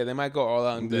depends. Yeah, they might go all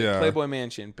out in the Playboy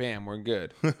Mansion. Bam, we're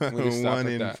good. One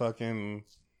in fucking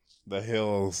the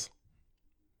hills.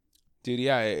 Dude,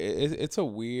 yeah, it's a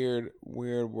weird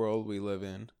world we live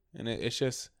in. And it's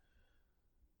just,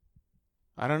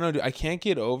 I don't know, dude. I can't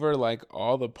get over like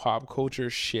all the pop culture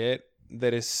shit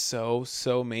that is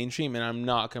so mainstream, and I'm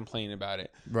not complaining about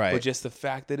it. Right. But just the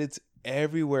fact that it's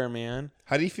everywhere, man.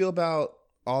 How do you feel about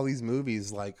all these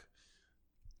movies? Like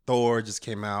Thor just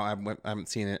came out. I haven't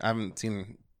seen it.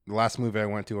 The last movie I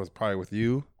went to was probably with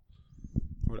you.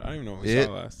 I don't even know what we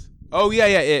saw last. Oh yeah,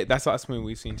 It. That's the last movie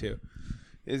we've seen too.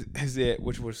 Is It,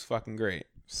 which was fucking great.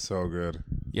 So good.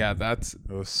 Yeah, it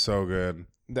was so good.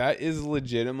 That is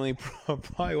legitimately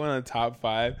probably one of the top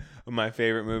 5 of my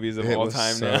favorite movies of all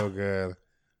time now. So good.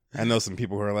 I know some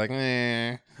people who are like,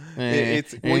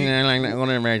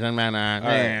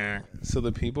 So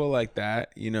the people like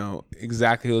that,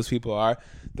 exactly who those people are.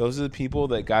 Those are the people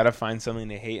that gotta find something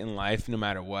to hate in life, no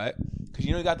matter what. Because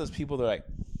you got those people that are like,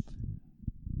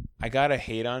 I gotta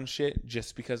hate on shit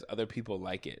just because other people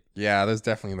like it. Yeah, there's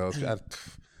definitely those.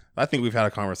 I think we've had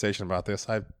a conversation about this.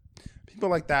 People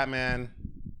like that, man.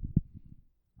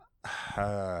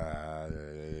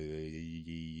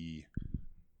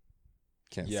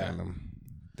 Can't stand them.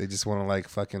 They just want to like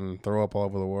fucking throw up all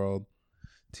over the world.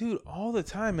 Dude, all the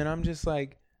time. And I'm just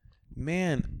like,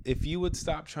 man, if you would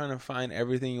stop trying to find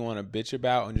everything you want to bitch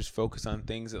about and just focus on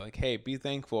things that like, hey, be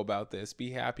thankful about this.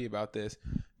 Be happy about this.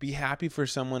 Be happy for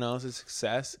someone else's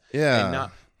success. Yeah. And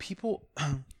not people.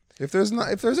 If there's a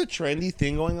trendy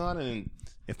thing going on, and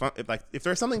if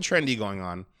there's something trendy going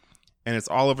on and it's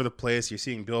all over the place, you're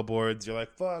seeing billboards, you're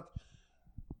like, fuck.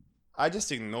 I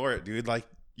just ignore it, dude. Like,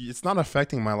 it's not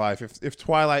affecting my life. If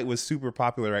Twilight was super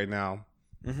popular right now,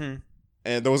 mm-hmm.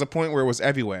 and there was a point where it was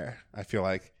everywhere, I feel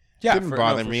like, Yeah, didn't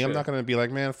bother me. Sure. I'm not gonna be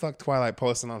like, man, fuck Twilight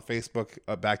posting on Facebook.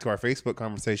 Back to our Facebook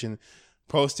conversation,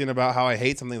 posting about how I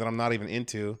hate something that I'm not even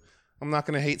into. I'm not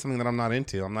gonna hate something that I'm not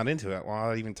into. I'm not into it.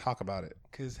 Why even talk about it?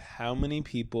 Because how many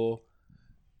people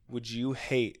would you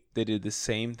hate that did the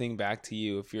same thing back to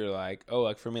you? If you're like, oh,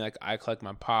 like for me, like I collect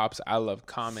my pops. I love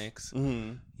comics.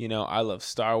 Mm-hmm. You know, I love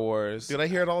Star Wars. Dude, I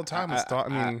hear it all the time.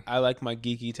 I like my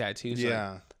geeky tattoos.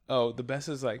 Yeah. Like, oh, the best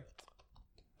is like,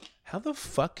 how the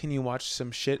fuck can you watch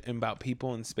some shit about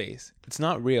people in space? It's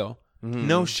not real. Mm-hmm.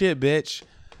 No shit, bitch.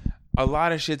 A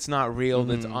lot of shit's not real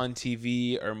that's on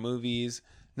TV or movies.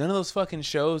 None of those fucking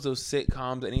shows, those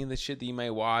sitcoms, any of the shit that you may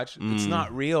watch, it's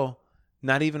not real.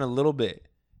 Not even a little bit.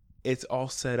 It's all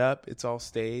set up. It's all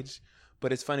staged.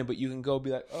 But it's funny. But you can go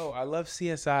be like, oh, I love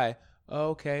CSI.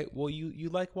 Oh, okay. Well, you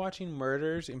like watching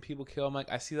murders and people kill. I'm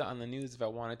like, I see that on the news if I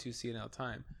wanted to see it all the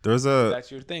time.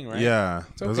 That's your thing, right? Yeah.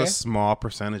 There's a small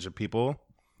percentage of people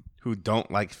who don't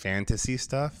like fantasy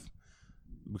stuff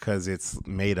because it's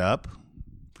made up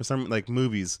for some, like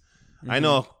movies. Mm-hmm. I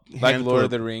know, like Lord of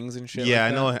the Rings and shit. Yeah,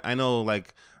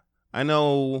 like I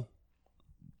know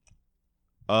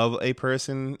of a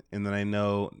person, and then I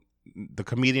know the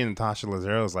comedian Natasha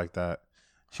Lazaro is like that.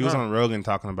 She was on Rogan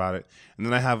talking about it. And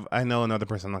then I know another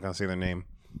person, I'm not going to say their name.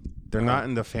 They're not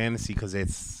into fantasy because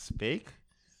it's fake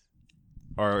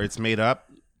or it's made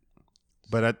up.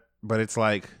 But it's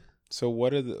like... So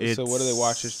what do they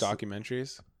watch as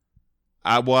documentaries?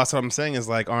 Well, that's what I'm saying is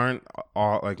like, aren't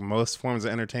all like most forms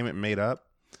of entertainment made up?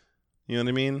 You know what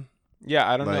I mean?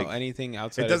 Yeah, I don't know anything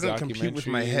outside of documentaries. It doesn't compute with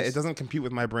my head. It doesn't compute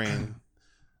with my brain.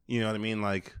 You know what I mean?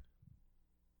 Like...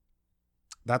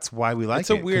 That's why we like it. It's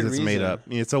a weird reason. It's made up.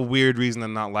 It's a weird reason to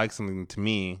not like something to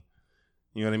me.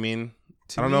 You know what I mean?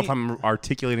 I don't know if I'm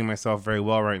articulating myself very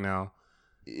well right now.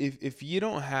 If you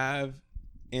don't have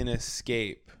an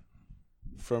escape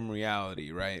from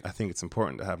reality, right? I think it's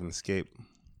important to have an escape.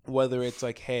 Whether it's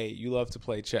like, hey, you love to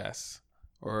play chess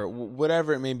or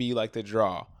whatever it may be, you like to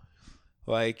draw.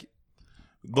 Like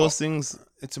those things.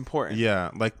 It's important. Yeah.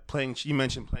 Like you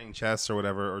mentioned playing chess or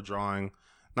whatever, or drawing.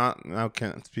 I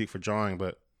can't speak for drawing,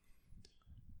 but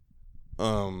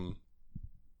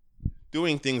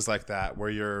doing things like that where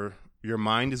your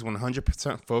mind is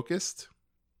 100% focused.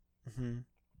 Mm-hmm.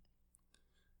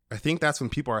 I think that's when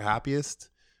people are happiest.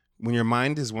 When your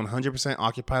mind is 100%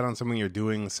 occupied on something you're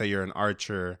doing, say you're an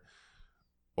archer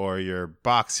or you're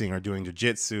boxing or doing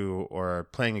jiu-jitsu or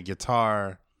playing a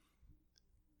guitar.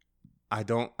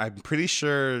 I'm pretty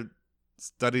sure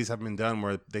studies have been done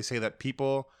where they say that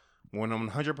people, when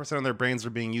 100% of their brains are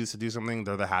being used to do something,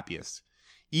 they're the happiest.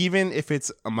 Even if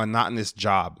it's a monotonous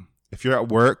job. If you're at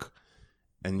work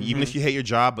and even if you hate your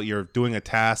job, but you're doing a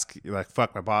task, you're like,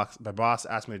 fuck, my boss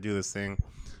asked me to do this thing.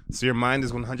 So your mind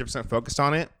is 100% focused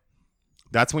on it.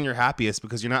 That's when you're happiest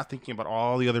because you're not thinking about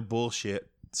all the other bullshit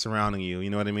surrounding you. You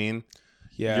know what I mean?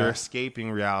 Yeah. You're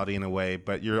escaping reality in a way,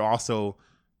 but you're also,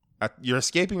 you're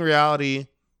escaping reality,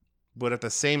 but at the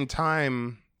same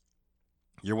time,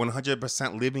 you're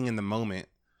 100% living in the moment,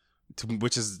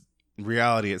 which is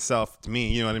reality itself to me.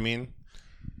 You know what I mean?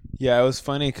 Yeah, it was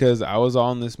funny because I was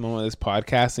all in this moment of this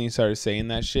podcast and you started saying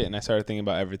that shit and I started thinking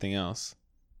about everything else.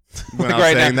 When like I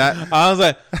was saying that? I was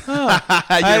like,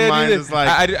 your mind is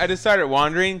like... I just started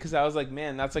wandering because I was like,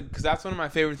 man, because that's one of my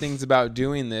favorite things about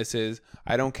doing this is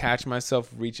I don't catch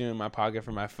myself reaching in my pocket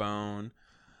for my phone.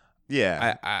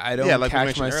 Yeah, I don't like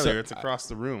catch myself. Earlier, it's across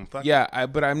the room. Fuck yeah,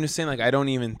 but I'm just saying, like, I don't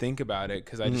even think about it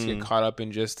because I just get caught up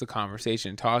in just the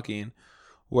conversation, talking.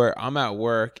 Where I'm at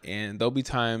work and there'll be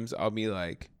times I'll be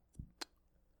like,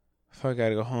 "Fuck, I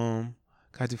gotta go home.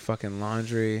 Gotta do fucking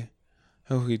laundry.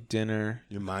 Oh, eat dinner."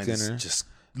 Your mind is just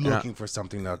looking for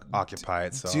something to occupy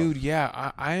itself, dude.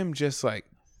 Yeah, I am just like,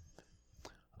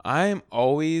 I'm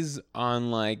always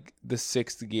on like the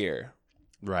 6th gear.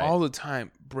 Right. All the time,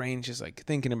 brain just like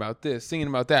thinking about this, thinking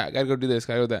about that. Gotta go do this,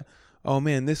 gotta go do that. Oh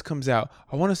man, this comes out.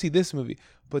 I want to see this movie.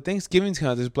 But Thanksgiving's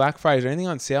coming out. There's Black Friday. Is there anything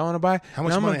on sale I want to buy? How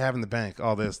much money I have in the bank?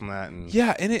 All this and that. And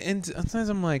yeah, and sometimes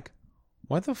I'm like,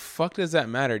 what the fuck does that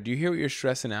matter? Do you hear what you're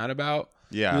stressing out about?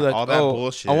 Yeah, you're like, all that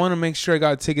bullshit. I want to make sure I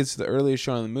got tickets to the earliest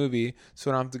show in the movie so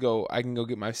I don't have to go. I can go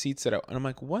get my seat set up. And I'm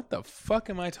like, what the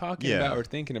fuck am I talking about or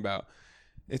thinking about?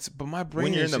 But my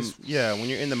brain is when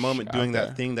you're in the moment doing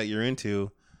that thing that you're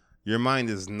into, your mind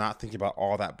is not thinking about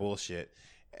all that bullshit.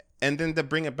 And then to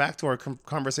bring it back to our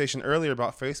conversation earlier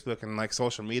about Facebook and like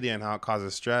social media and how it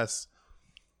causes stress.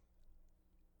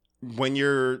 When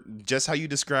you're just how you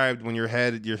described, when your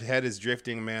head is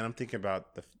drifting, man, I'm thinking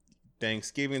about the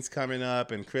Thanksgiving's coming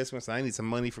up and Christmas. And I need some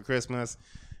money for Christmas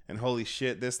and holy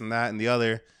shit, this and that and the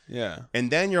other. Yeah. And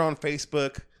then you're on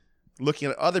Facebook looking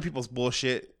at other people's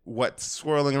bullshit, what's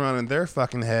swirling around in their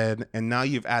fucking head, and now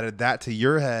you've added that to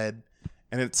your head,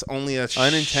 and it's only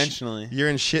unintentionally. You're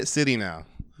in shit city now.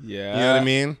 Yeah. You know what I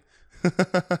mean?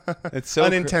 It's so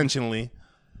unintentionally.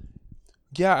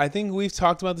 Yeah, I think we've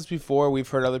talked about this before. We've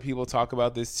heard other people talk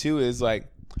about this too, is like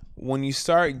when you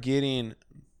start getting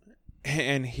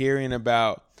and hearing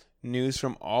about news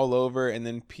from all over, and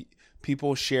then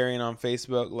people sharing on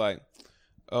Facebook like,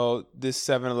 oh, this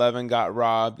 7-Eleven got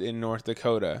robbed in North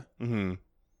Dakota. Mm-hmm.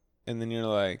 And then you're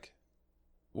like,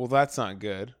 well, that's not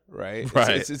good, right?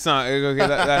 Right. It's not okay.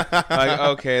 Like,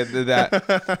 okay,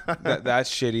 that's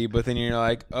shitty. But then you're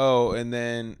like, oh, and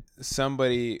then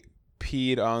somebody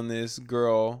peed on this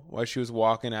girl while she was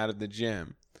walking out of the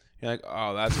gym. You're like,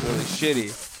 oh, that's really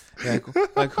shitty. You're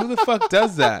like who the fuck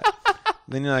does that?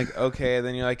 Then you're like, okay.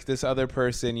 Then you're like, this other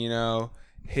person,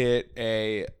 hit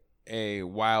a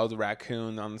wild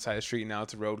raccoon on the side of the street. Now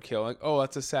it's a roadkill. Like, oh,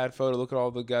 that's a sad photo. Look at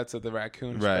all the guts of the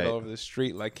raccoon spread all over the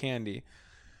street like candy.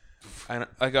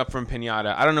 Like up from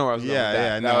Pinata. I don't know where I was going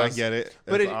with that. I get it.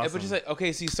 But just like,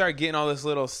 okay, so you start getting all this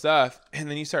little stuff, and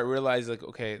then you start realizing, like,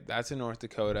 okay, that's in North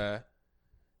Dakota.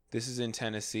 This is in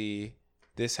Tennessee.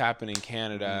 This happened in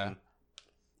Canada.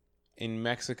 In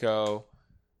Mexico,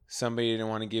 somebody didn't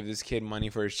want to give this kid money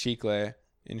for his chicle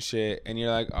and shit. And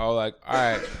you're like, oh, like, all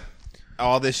right.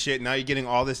 All this shit. Now you're getting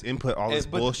all this input, all this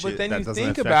bullshit. But then that you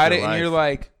think about it, and you're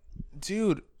like,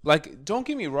 dude, like, don't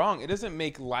get me wrong. It doesn't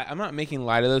make light. I'm not making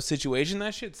light of those situations.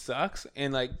 That shit sucks.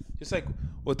 And like, just like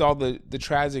with all the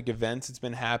tragic events that's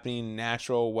been happening,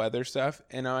 natural weather stuff.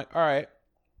 And I'm like, all right.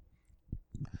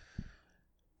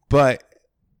 But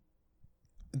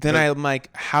then I'm like,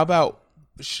 how about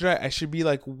I should be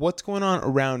like, what's going on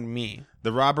around me?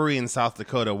 The robbery in South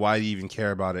Dakota, why do you even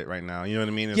care about it right now? You know what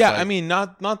I mean? It's like, I mean,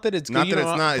 not that it's not good, that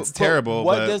it's not. It's terrible.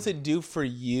 What does it do for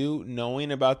you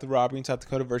knowing about the robbery in South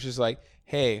Dakota versus like,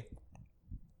 hey,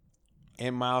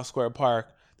 in Mile Square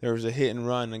Park, there was a hit and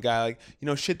run. A guy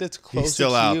like, shit that's close. He's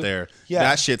still out there. Yeah,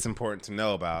 that shit's important to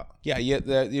know about. Yeah,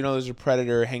 there's a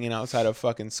predator hanging outside of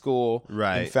fucking school,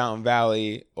 right, in Fountain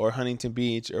Valley or Huntington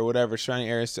Beach or whatever, surrounding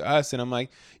areas to us. And I'm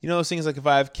like, those things, like if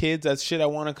I have kids, that's shit I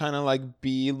want to kind of like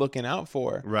be looking out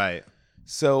for. Right.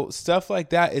 So stuff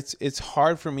like that, it's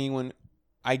hard for me when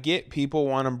I get people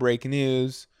want to break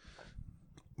news,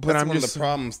 but that's one of the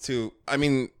problems too. I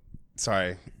mean,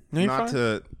 sorry.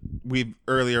 No, we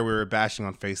were bashing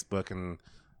on Facebook and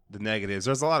the negatives.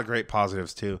 There's a lot of great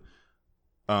positives too.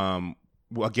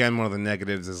 Again, one of the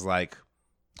negatives is like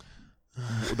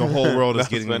the whole world is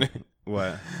getting funny.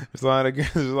 What? There's a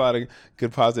lot of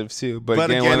good positives too.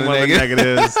 But again, one of the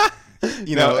negatives,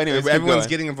 anyways, everyone's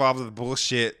getting involved with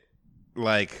bullshit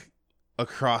like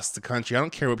across the country. I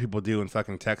don't care what people do in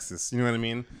fucking Texas. You know what I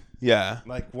mean? Yeah.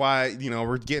 Like, why,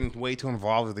 we're getting way too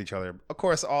involved with each other. Of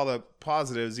course, all the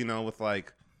positives, with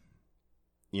like,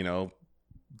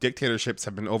 dictatorships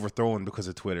have been overthrown because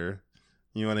of Twitter.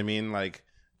 You know what I mean? Like,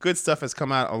 good stuff has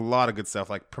come out, a lot of good stuff,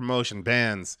 like promotion,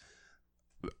 bands,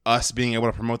 us being able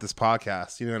to promote this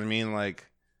podcast. You know what I mean? Like,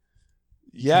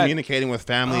 communicating with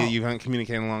family you haven't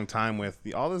communicated in a long time with.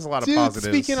 There's a lot of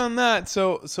positives. Speaking on that,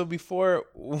 so before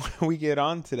we get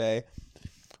on today,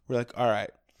 we're like, all right.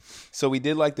 So we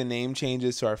did like the name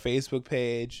changes to our Facebook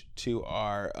page, to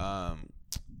our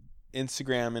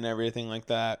Instagram and everything like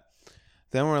that.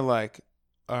 Then we're like,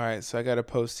 all right, so I got to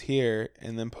post here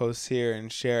and then post here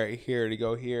and share it here to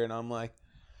go here. And I'm like,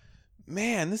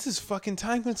 man, this is fucking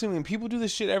time consuming. People do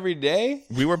this shit every day.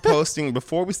 We were posting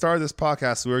before we started this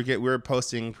podcast. We were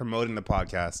posting, promoting the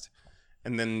podcast.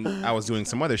 And then I was doing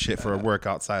some other shit for work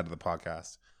outside of the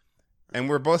podcast. And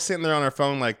we're both sitting there on our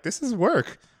phone like, this is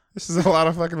work. This is a lot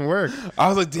of fucking work. I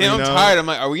was like, damn, I'm tired. I'm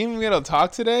like, are we even going to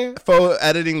talk today?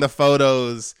 Editing the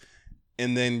photos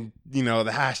and then, the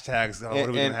hashtags. Oh, what are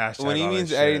we going to hashtag? When he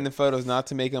means editing the photos, not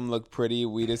to make them look pretty,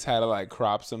 we just had to like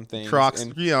crop some things. Crop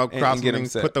some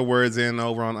things, put the words in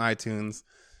over on iTunes.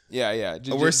 Yeah.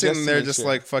 We're sitting there just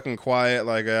like fucking quiet,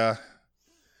 like, yeah,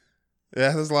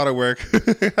 there's a lot of work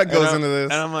that goes into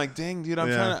this. And I'm like, dang, dude,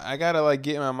 I gotta like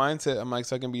get in my mindset. I'm like,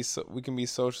 so we can be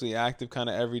socially active kind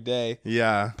of every day.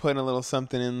 Yeah. Putting a little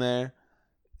something in there.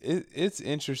 It's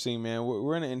interesting, man.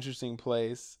 We're in an interesting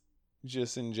place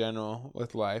just in general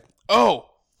with life. Oh,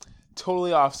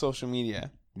 totally off social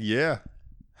media. Yeah.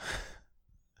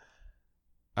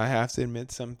 I have to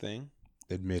admit something.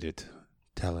 Admit it.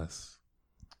 Tell us.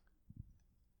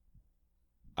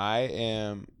 I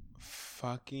am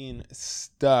fucking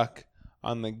stuck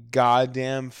on the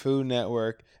goddamn Food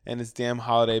Network and its damn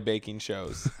holiday baking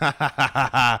shows.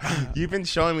 You've been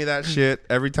showing me that shit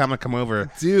every time I come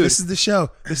over. Dude. This is the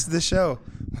show.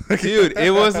 Dude,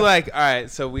 it was like, all right,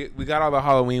 so we got all the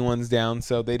Halloween ones down.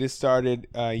 So they just started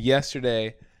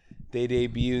yesterday. They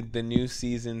debuted the new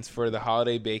seasons for the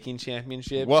Holiday Baking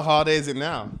Championship. What holiday is it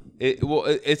now?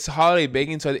 It's holiday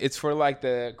baking, so it's for like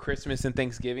the Christmas and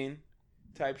Thanksgiving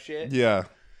type shit. Yeah.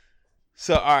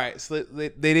 So all right, so they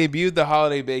debuted the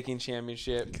Holiday Baking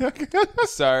Championship.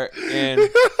 Start and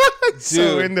dude,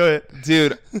 so into it,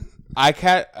 dude. All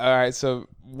right, so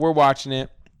we're watching it.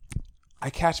 I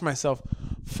catch myself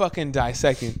fucking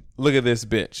dissecting. Look at this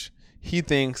bitch. He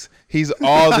thinks he's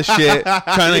all the shit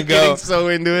trying to go. So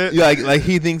into it. Like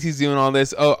he thinks he's doing all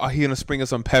this. Oh, he's going to sprinkle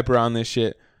some pepper on this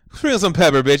shit. Sprinkle some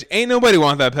pepper, bitch. Ain't nobody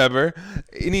want that pepper.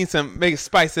 You need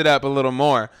spice it up a little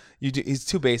more. He's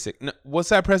too basic. No, what's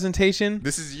that presentation?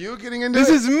 This is you getting into this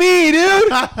it? This is me,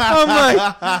 dude.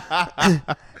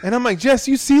 I'm like, Jess,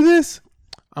 you see this?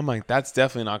 I'm like, that's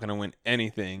definitely not going to win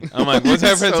anything. I'm like, what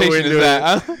type of presentation is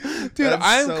that? Dude, that's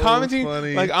I'm so commenting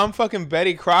funny. Like I'm fucking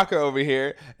Betty Crocker over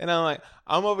here. And I'm like,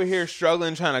 I'm over here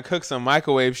struggling trying to cook some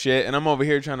microwave shit. And I'm over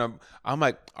here I'm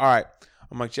like, all right.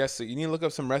 I'm like, Jess, so you need to look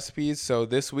up some recipes. So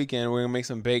this weekend, we're going to make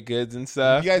some baked goods and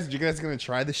stuff. You guys going to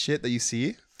try the shit that you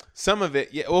see? Some of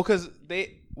it. Yeah. Well, because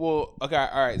okay,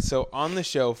 all right. So on the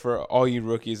show, for all you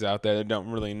rookies out there that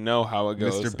don't really know how it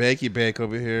goes, Mr. Bakey Bake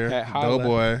over here,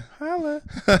 Doughboy. Holla.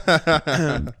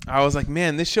 I was like,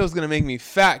 man, this show's gonna make me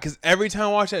fat because every time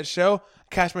I watch that show, I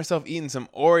catch myself eating some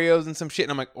Oreos and some shit,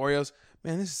 and I'm like, Oreos,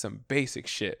 man, this is some basic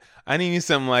shit. I need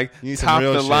some like top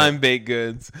of the line baked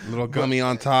goods, little gummy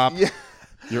on top. Yeah.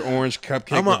 Your orange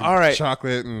cupcake. I'm all right.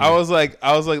 Chocolate. And I was like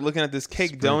looking at this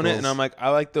cake donut, and I'm like, I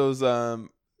like those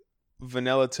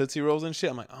vanilla Tootsie Rolls and shit.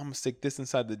 I'm like, I'm gonna stick this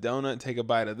inside the donut and take a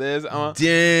bite of this. I'm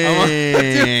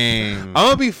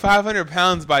gonna be 500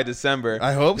 pounds by December.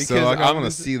 I hope so. I want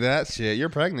to see that shit. You're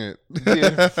pregnant.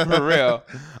 Dude, for real.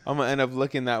 I'm gonna end up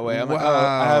looking that way. I'm like, oh,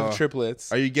 I have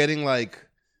triplets. Are you getting like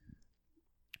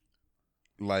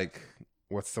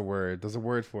what's the word? There's a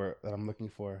word for it that I'm looking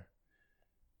for.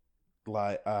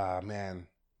 Like, man,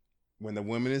 when the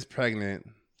woman is pregnant.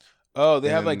 Oh, they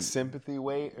have like sympathy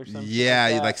weight or something.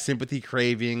 Yeah, like sympathy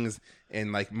cravings,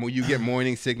 and like you get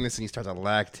morning sickness and you start to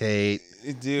lactate.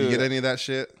 Dude, you get any of that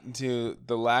shit? Dude,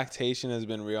 the lactation has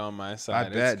been real on my side. I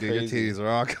bet, dude. Your titties are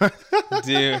all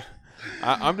dude.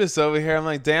 I'm just over here. I'm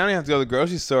like, damn, I don't have to go to the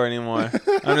grocery store anymore.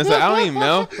 I'm just like, I don't need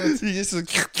milk. You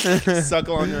just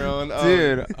suckle on your own.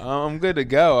 Dude, I'm good to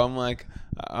go. I'm like,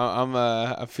 I'm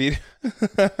a feed.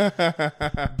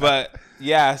 But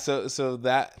yeah, so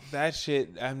that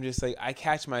shit, I'm just like, I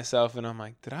catch myself and I'm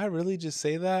like, did I really just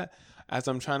say that? As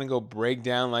I'm trying to go break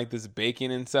down like this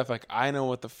baking and stuff, like I know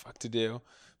what the fuck to do.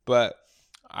 But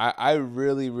I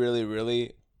really, really,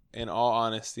 really, in all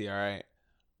honesty, all right,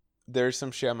 there's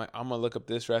some shit I'm like, I'm gonna look up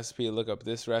this recipe,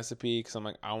 because I'm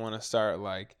like, I want to start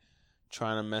like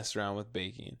trying to mess around with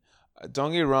baking.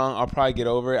 Don't get me wrong, I'll probably get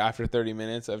over it after 30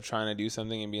 minutes of trying to do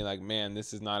something and being like, man,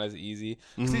 this is not as easy.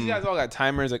 Because these guys all got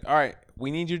timers like, all right,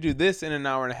 we need you to do this in an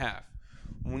hour and a half.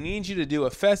 We need you to do a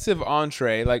festive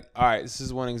entree. Like, all right, this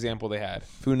is one example they had.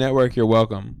 Food Network, you're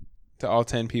welcome to all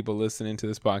 10 people listening to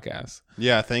this podcast.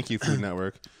 Yeah, thank you, Food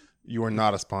Network. You are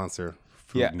not a sponsor,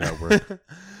 Food Network.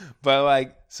 But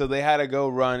like, so they had to go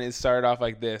run. It started off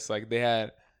like this. Like they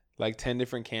had like 10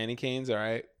 different candy canes, all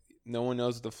right? No one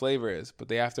knows what the flavor is, but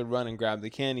they have to run and grab the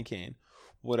candy cane.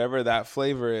 Whatever that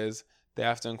flavor is, they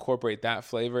have to incorporate that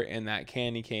flavor and that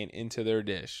candy cane into their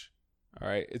dish. All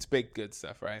right? It's baked good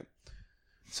stuff, right?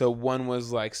 So one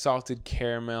was like salted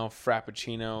caramel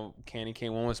frappuccino candy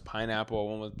cane. One was pineapple.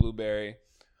 One was blueberry.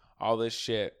 All this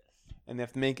shit. And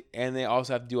they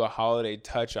also have to do a holiday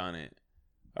touch on it.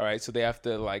 All right? So they have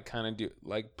to like kind of do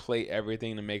like plate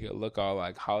everything to make it look all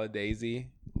like holidaysy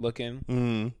looking.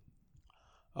 Mm-hmm.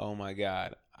 Oh my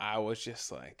God. I was just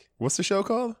like, what's the show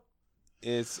called?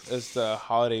 It's the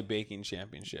Holiday Baking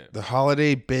Championship. The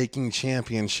Holiday Baking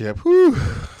Championship. Whew.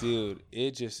 Dude,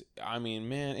 it just, I mean,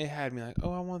 man, it had me like,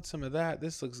 oh, I want some of that.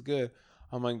 This looks good.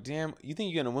 I'm like, damn, you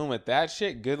think you're going to win with that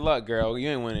shit? Good luck, girl. You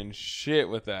ain't winning shit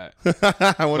with that.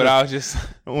 I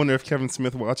wonder if Kevin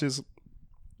Smith watches.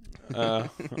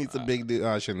 He's a big dude. Oh,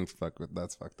 I shouldn't fuck with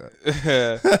that's fucked up.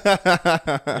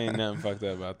 Ain't nothing fucked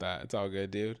up about that. It's all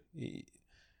good, dude.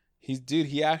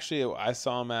 He actually, I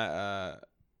saw him at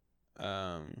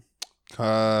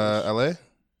LA. Did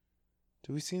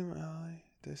we see him in LA?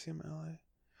 Did I see him in LA?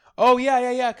 Oh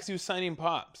yeah, because he was signing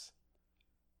pops.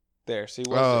 There, so he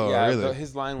was. Oh, yeah, really?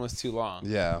 His line was too long.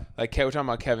 Yeah, like we're talking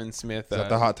about Kevin Smith. Is that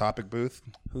the Hot Topic booth?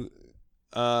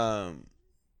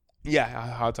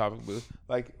 Yeah, Hot Topic booth.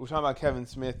 Like we're talking about Kevin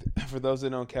Smith. For those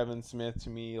that know Kevin Smith, to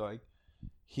me, like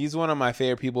he's one of my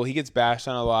favorite people. He gets bashed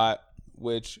on a lot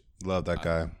which love that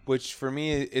guy. Which for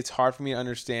me, it's hard for me to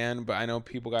understand, but I know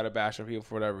people got to bash on people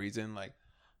for whatever reason. Like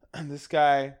this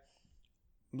guy,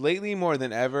 lately more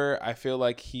than ever, I feel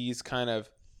like he's kind of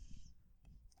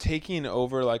taking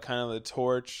over like kind of the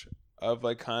torch of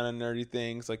like kind of nerdy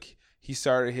things. Like he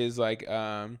started his like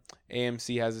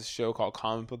AMC has a show called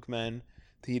Comic Book Men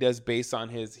that he does based on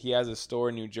he has a store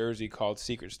in New Jersey called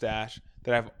Secret Stash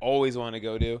that I've always wanted to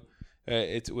go to.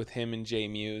 It's with him and Jay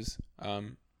Muse.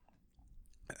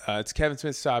 It's Kevin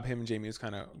Smith's job. Him and Jay Muse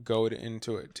kind of go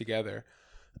into it together.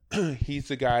 He's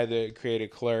the guy that created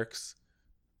Clerks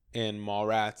and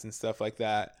Mallrats and stuff like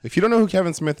that. If you don't know who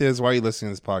Kevin Smith is, why are you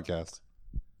listening to this podcast?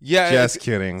 Yeah, just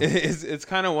kidding. It's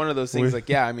kind of one of those things. Like,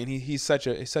 yeah, I mean, he's such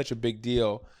a big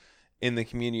deal in the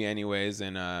community, anyways,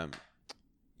 and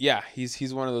yeah,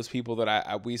 he's one of those people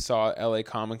that we saw at LA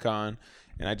Comic-Con,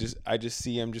 and I just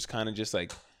see him just kind of just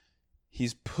like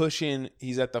he's pushing.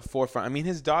 He's at the forefront. I mean,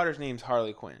 his daughter's name's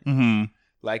Harley Quinn. Mm-hmm.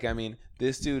 Like, I mean,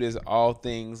 this dude is all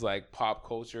things like pop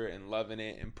culture and loving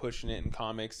it and pushing it in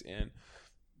comics, and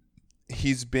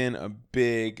he's been a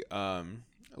big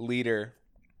leader.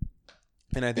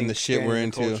 And I think in the shit we're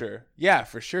into. Culture. Yeah,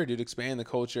 for sure, dude. Expanding the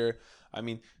culture. I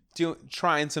mean,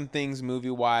 trying some things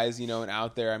movie-wise, you know, and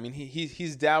out there. I mean,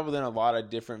 he's dabbled in a lot of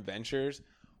different ventures,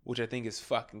 which I think is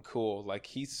fucking cool. Like,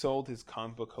 he sold his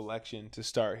comic book collection to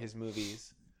start his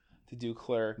movies, to do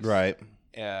Clerks. Right.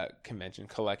 Convention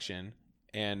collection.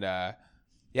 And,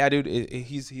 yeah, dude,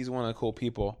 he's one of the cool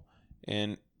people.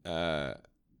 And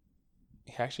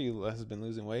he actually has been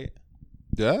losing weight.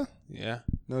 Yeah? Yeah.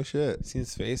 No shit. Seen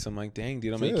his face. I'm like, dang,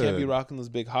 dude. I mean, you can't be rocking those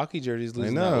big hockey jerseys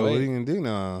losing that weight. I know. What are you going to do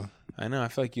now? I know. I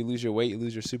feel like you lose your weight, you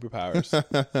lose your superpowers.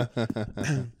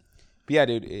 But yeah,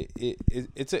 dude,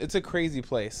 it's a crazy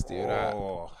place, dude.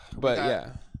 How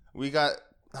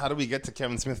do we get to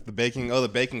Kevin Smith, the baking? Oh, the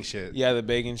baking shit. Yeah, the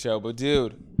baking show. But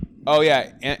dude, oh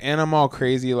yeah, and I'm all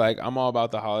crazy. Like, I'm all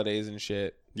about the holidays and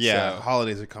shit. Yeah, so.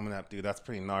 Holidays are coming up, dude. That's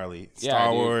pretty gnarly.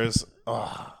 Star Wars.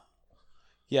 Oh.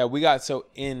 Yeah,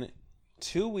 in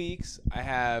 2 weeks, I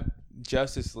have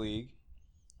Justice League.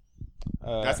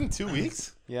 That's in 2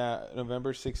 weeks? Yeah,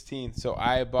 November 16th. So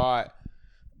I bought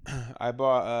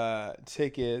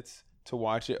tickets to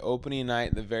watch it opening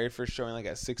night, the very first showing, like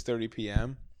at 6:30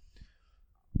 p.m.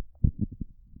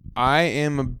 I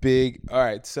am a big... All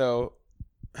right, so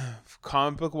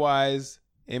comic book wise,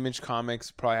 Image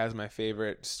Comics probably has my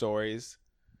favorite stories.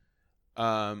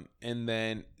 And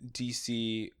then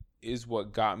DC is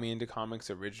what got me into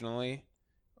comics originally.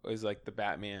 It was like the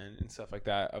Batman and stuff like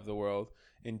that of the world.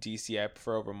 In DC, I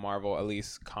prefer over Marvel, at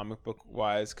least comic book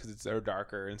wise, because they're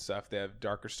darker and stuff. They have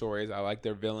darker stories. I like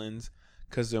their villains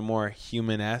because they're more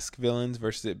human-esque villains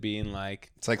versus it being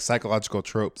like... It's like psychological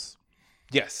tropes.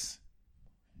 Yes.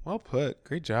 Well put.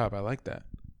 Great job. I like that.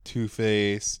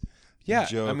 Two-Face. Yeah.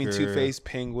 Joker, I mean, Two-Face,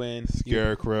 Penguin.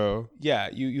 Scarecrow.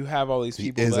 You have all these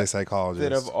people a psychologist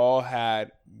that have all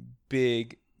had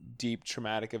big, deep,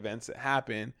 traumatic events that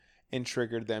happen and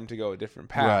triggered them to go a different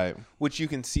path, right? Which you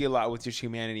can see a lot with just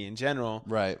humanity in general,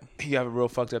 right? You have a real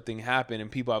fucked up thing happen,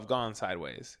 and people have gone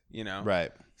sideways, you know,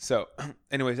 right? So,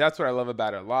 anyways, that's what I love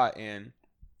about it a lot. And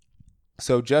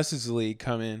so, Justice League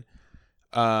coming,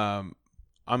 I'm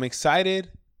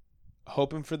excited,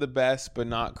 hoping for the best, but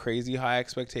not crazy high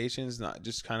expectations. Not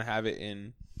just kind of have it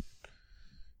in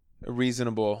a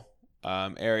reasonable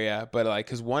area, but like,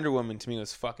 because Wonder Woman to me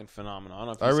was fucking phenomenal. I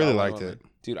don't know if you really liked it,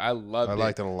 dude. I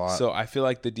liked it a lot. So I feel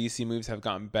like the DC movies have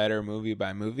gotten better movie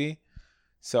by movie.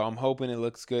 So I'm hoping it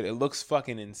looks good. It looks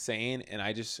fucking insane, and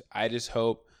I just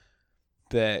hope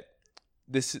that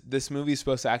this movie is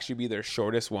supposed to actually be their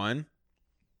shortest one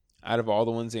out of all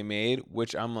the ones they made.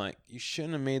 Which I'm like, you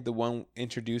shouldn't have made the one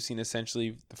introducing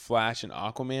essentially the Flash and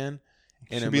Aquaman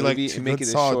in a movie and make it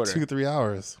shorter. 2-3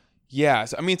 hours. Yeah,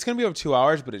 so, I mean, it's going to be over 2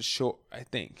 hours, but it's short, I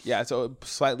think. Yeah, so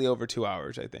slightly over 2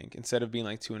 hours, I think, instead of being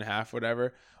like 2.5,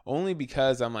 whatever. Only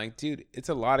because I'm like, dude, it's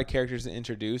a lot of characters to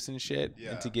introduce and shit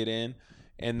and to get in.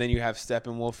 And then you have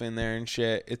Steppenwolf in there and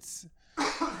shit. It's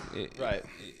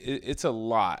a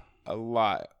lot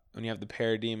when you have the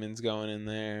Parademons going in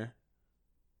there.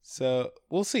 So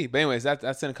we'll see. But anyways,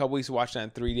 that's in a couple weeks. Watching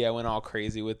that in 3D, I went all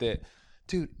crazy with it.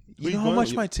 Dude, you know how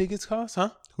much my tickets cost,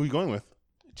 huh? Who are you going with?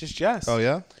 Just Jess. Oh,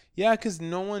 yeah? Yeah, because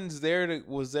no one's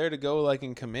was there to go like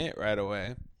and commit right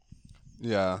away.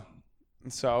 Yeah.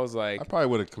 And so I was like, I probably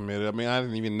would have committed. I mean, I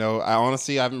didn't even know. I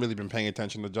haven't really been paying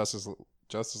attention to Justice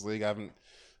League. I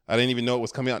didn't even know it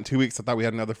was coming out in 2 weeks. I thought we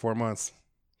had another 4 months.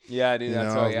 Yeah, dude.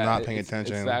 That's all. Yeah, not paying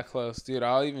attention. It's that close, dude.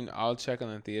 I'll check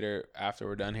on the theater after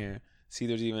we're done here. See, if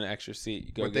there's even an extra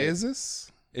seat. What day is this?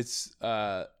 It's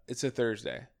a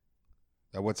Thursday.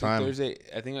 At what time? Thursday.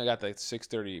 I think I got the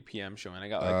 6:30 p.m. show, and I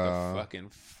got like the fucking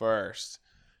first.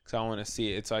 Because I want to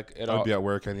see it. It's like I'll be at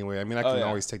work anyway. I mean, I can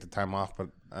always take the time off, but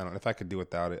I don't know if I could do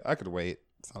without it. I could wait.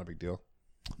 It's not a big deal.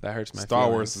 That hurts my Star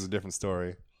feelings. Wars is a different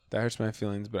story. That hurts my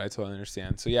feelings, but I totally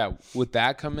understand. So yeah, with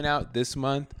that coming out this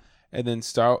month, and then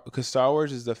because Star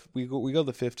Wars is we go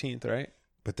the 15th, right?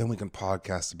 But then we can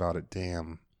podcast about it.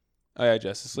 Damn. Oh yeah,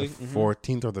 Justice League. The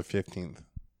 14th or the 15th.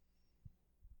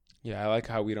 Yeah, I like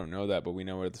how we don't know that, but we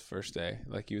know we're the first day.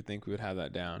 Like you would think we would have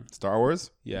that down. Star Wars?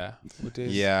 Yeah. What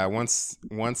days? Yeah. Once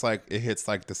like it hits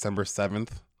like December 7th,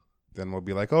 then we'll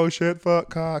be like, oh shit, fuck,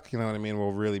 cock. You know what I mean?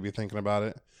 We'll really be thinking about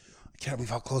it. I can't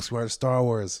believe how close we are to Star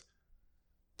Wars.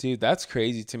 Dude, that's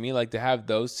crazy to me. Like to have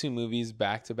those two movies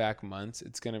back to back months,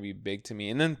 it's gonna be big to me.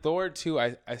 And then Thor 2,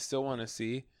 I still want to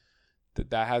see.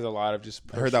 That has a lot of just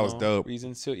personal I heard that was dope.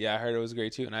 Reasons to it. Yeah, I heard it was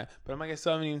great too. But I'm like, I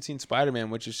still haven't even seen Spider-Man,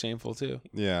 which is shameful too.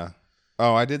 Yeah.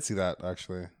 Oh, I did see that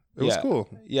actually. It was cool.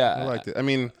 Yeah, I liked it. I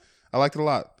mean, I liked it a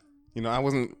lot. You know, I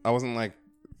wasn't like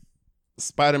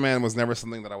Spider-Man was never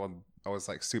something that I was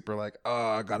like super like, oh,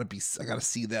 I gotta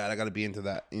see that. I gotta be into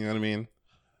that. You know what I mean?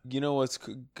 You know what's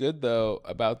good though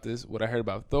about this? What I heard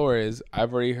about Thor is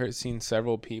I've already seen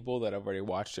several people that have already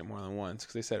watched it more than once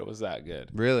because they said it was that good.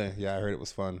 Really? Yeah, I heard it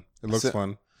was fun. It looks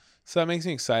fun. So that makes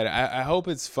me excited. I hope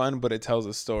it's fun, but it tells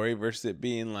a story versus it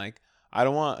being like, I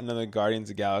don't want another Guardians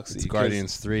of the Galaxy. It's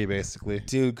Guardians 3, basically.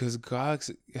 Dude, because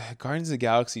Guardians of the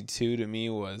Galaxy 2 to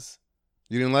me was...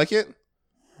 You didn't like it?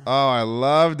 Oh, I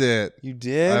loved it. You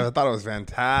did? I thought it was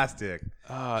fantastic.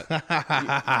 You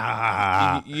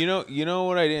know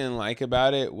what I didn't like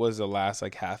about it was the last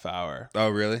like half hour. Oh,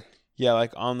 really? Yeah,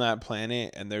 like on that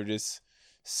planet, and they're just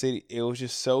sitting. It was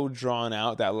just so drawn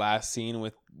out, that last scene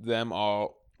with them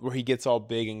all, where he gets all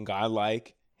big and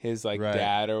godlike, his like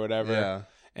dad or whatever. Yeah.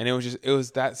 And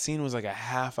that scene was like a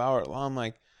half hour long. I'm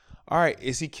like, all right,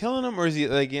 is he killing him or is he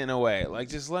like getting away? Like,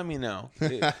 just let me know.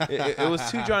 It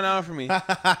was too drawn out for me.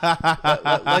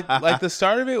 like the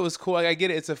start of it was cool. Like I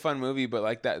get it, it's a fun movie, but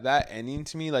like that ending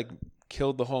to me like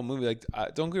killed the whole movie. Like,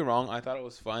 don't get me wrong, I thought it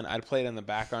was fun. I'd play it in the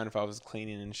background if I was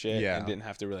cleaning and shit, and didn't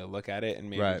have to really look at it, and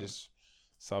maybe just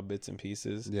saw bits and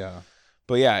pieces. Yeah,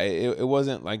 but yeah, it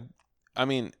wasn't like. I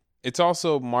mean, it's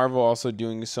also Marvel also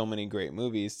doing so many great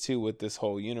movies too with this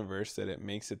whole universe that it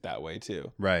makes it that way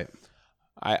too. Right.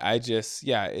 I just,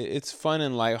 it's fun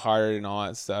and lighthearted and all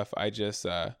that stuff. I just,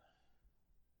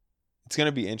 it's going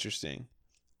to be interesting.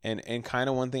 And kind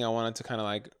of one thing I wanted to kind of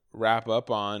like wrap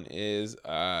up on is,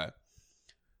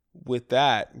 with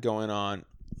that going on,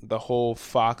 the whole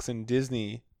Fox and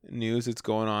Disney news that's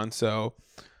going on. So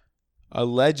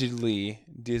allegedly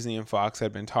Disney and Fox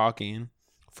had been talking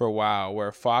for a while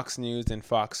where Fox News and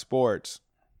Fox Sports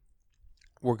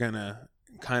were going to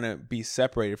kind of be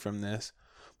separated from this.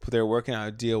 But they're working out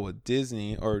a deal with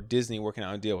Disney, or Disney working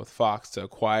out a deal with Fox to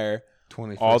acquire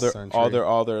all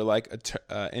their like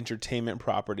entertainment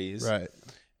properties. Right.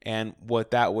 And what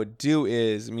that would do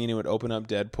is, it would open up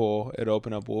Deadpool, it'd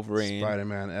open up Wolverine,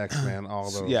 Spider-Man, X-Men,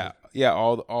 all those. Yeah,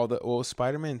 all the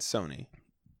Spider-Man, Sony.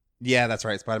 Yeah, that's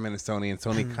right. Spider-Man is Sony, and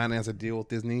Sony kind of has a deal with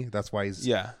Disney. That's why he's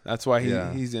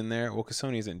he's in there. Well, because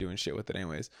Sony isn't doing shit with it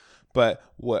anyways. But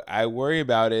what I worry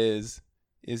about is.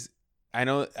 I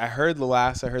know I heard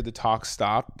the talk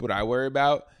stop. What I worry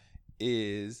about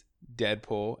is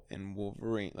Deadpool and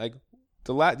Wolverine. Like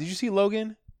did you see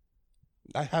Logan?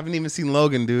 I haven't even seen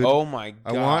Logan, dude. Oh my god.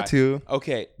 I want to.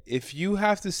 Okay, if you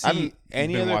have to see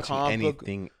any other comic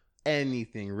book,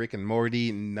 anything, Rick and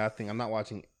Morty, nothing. I'm not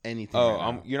watching anything.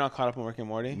 You're not caught up on Rick and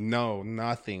Morty? No,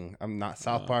 nothing. I'm not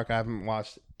South Park. I haven't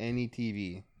watched any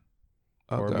TV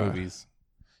or movies.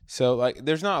 So like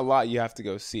there's not a lot you have to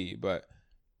go see, but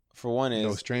for one is...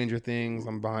 No Stranger Things.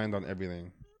 I'm behind on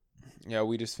everything. Yeah,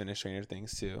 we just finished Stranger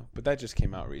Things too. But that just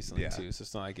came out recently too. So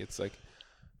it's not like it's like...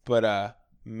 But,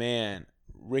 man,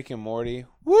 Rick and Morty.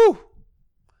 Woo!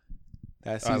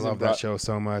 I love that show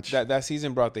so much. That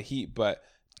season brought the heat. But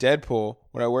Deadpool,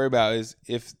 what I worry about is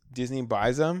if Disney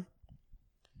buys them,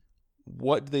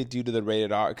 what do they do to the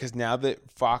rated R? Because now that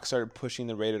Fox started pushing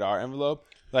the rated R envelope,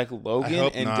 like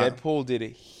Logan and Deadpool did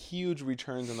huge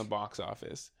returns in the box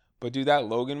office. But dude, that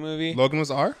Logan movie... Logan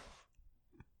was R?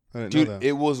 I didn't know that.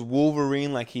 It was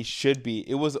Wolverine like he should be.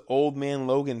 It was old man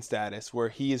Logan status where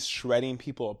he is shredding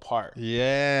people apart.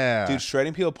 Yeah. Dude,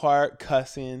 shredding people apart,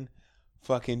 cussing,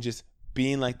 fucking just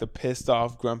being like the pissed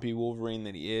off, grumpy Wolverine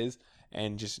that he is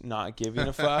and just not giving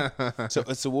a fuck. So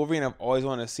it's the Wolverine I've always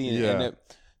wanted to see. And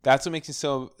that's what makes me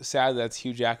so sad that's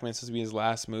Hugh Jackman supposed to be his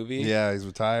last movie. Yeah, he's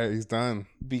retired. He's done.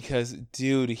 Because,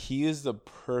 dude, he is the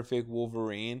perfect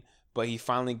Wolverine. But he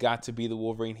finally got to be the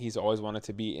Wolverine he's always wanted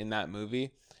to be in that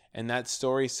movie. And that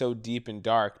story's so deep and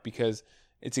dark because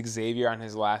it's Xavier on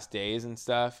his last days and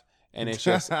stuff. And it's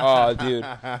just, oh, dude.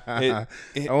 I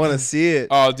want to see it.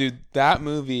 Oh, dude, that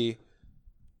movie,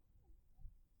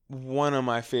 one of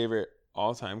my favorite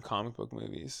all-time comic book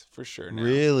movies, for sure. Now.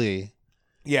 Really?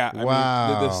 Yeah.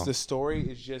 Wow. I mean, the story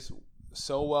is just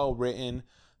so well written.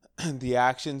 The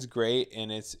action's great, and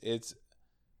it's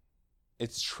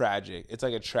tragic. It's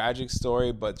like a tragic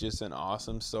story, but just an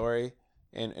awesome story.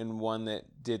 And one that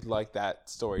did like that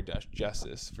story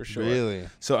justice for sure. Really?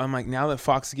 So I'm like, now that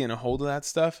Fox is getting a hold of that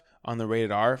stuff on the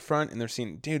rated R front, and they're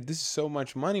seeing, dude, this is so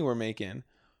much money we're making.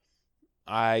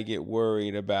 I get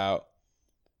worried about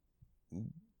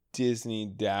Disney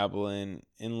dabbling,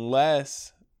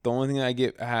 unless the only thing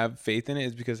I have faith in it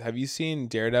is because have you seen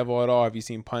Daredevil at all? Have you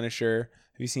seen Punisher?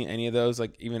 Have you seen any of those?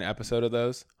 Like even an episode of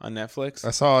those on Netflix?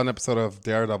 I saw an episode of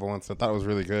Daredevil once. I thought it was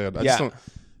really good. I just don't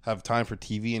have time for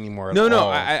TV anymore. No.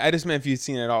 I just meant if you'd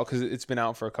seen it all because it's been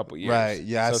out for a couple years. Right.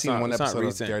 Yeah, I've seen one episode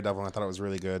of Daredevil and I thought it was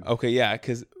really good. Okay, yeah,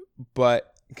 because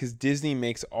Disney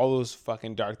makes all those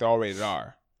fucking dark. They're all rated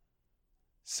R.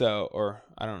 So, or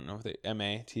I don't know,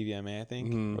 TVMA, I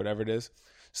think, or whatever it is.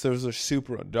 So those are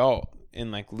super adult in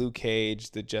like Luke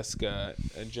Cage, the Jessica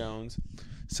Jones.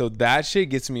 So that shit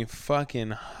gets me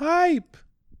fucking hype.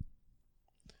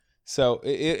 So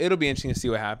it'll be interesting to see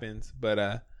what happens.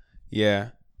 But yeah.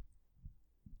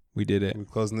 We did it. We're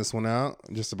closing this one out.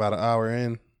 Just about an hour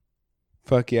in.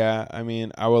 Fuck yeah. I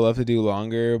mean, I would love to do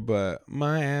longer, but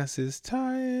my ass is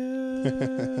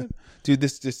tired. Dude,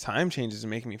 this time change is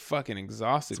making me fucking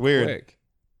exhausted. It's weird. Quick.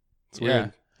 It's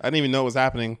weird. I didn't even know what was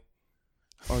happening.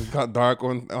 Oh, it got dark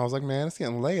when I was like, man, it's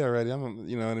getting late already. You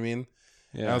know what I mean?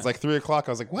 Yeah. And I was like 3 o'clock.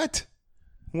 I was like, what?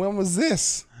 When was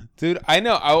this? Dude, I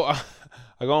know. I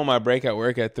go on my break at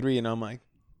work at 3 and I'm like,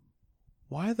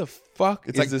 why the fuck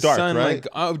it's is like the dark, sun right?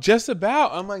 like just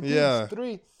about? I'm like, dude, yeah. It's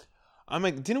 3. I'm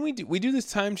like, didn't we do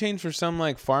this time change for some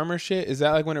like farmer shit? Is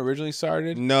that like when it originally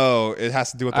started? No, it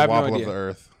has to do with the wobble of the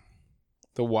earth.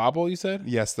 The wobble, you said?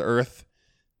 Yes, the earth.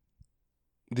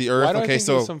 The earth. Why do okay, I think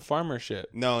so it was some farmer shit.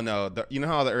 No. You know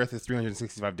how the earth is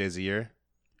 365 days a year?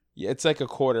 Yeah, it's like a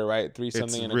quarter, right? 3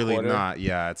 something in a quarter. It's really not.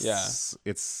 Yeah,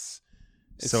 it's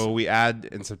so we add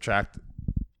and subtract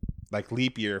like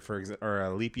leap year for example, or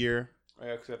a leap year. Oh,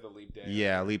 yeah, except the leap day.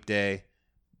 Yeah, leap day.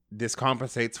 This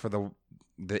compensates for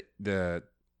the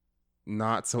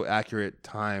not so accurate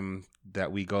time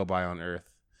that we go by on Earth.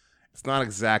 It's not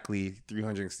exactly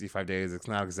 365 days. It's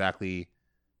not exactly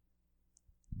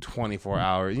 24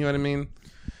 hours. You know what I mean?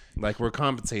 Like we're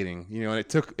compensating. You know, and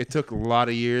it took a lot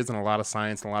of years and a lot of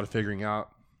science and a lot of figuring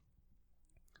out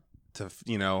to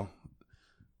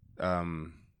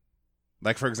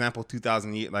like for example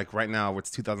 2000, like right now it's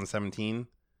 2017.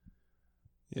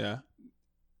 Yeah.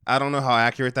 I don't know how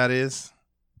accurate that is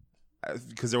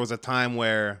because there was a time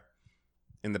where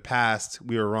in the past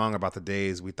we were wrong about the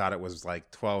days. We thought it was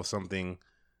like 12 something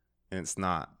and it's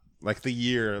not. Like the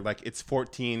year, like it's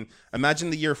 14. Imagine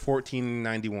the year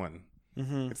 1491.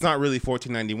 Mm-hmm. It's not really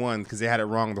 1491 because they had it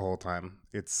wrong the whole time.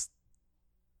 It's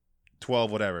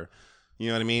 12 whatever. You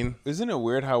know what I mean? Isn't it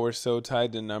weird how we're so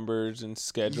tied to numbers and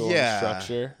schedule and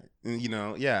structure? You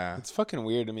know, yeah. It's fucking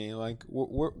weird to me. Like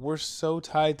we're so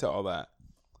tied to all that.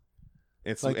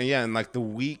 It's like, and like the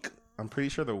week, I'm pretty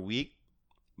sure the week,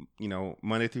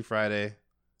 Monday through Friday,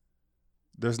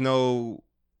 there's no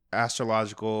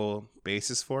astrological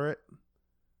basis for it.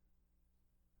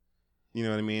 You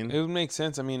know what I mean? It would make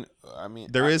sense. I mean,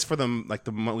 there is for them like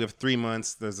we have 3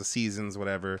 months. There's the seasons,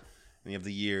 whatever, and you have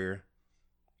the year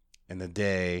and the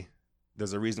day.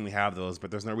 There's a reason we have those,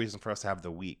 but there's no reason for us to have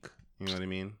the week. You know what I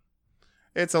mean?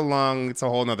 It's a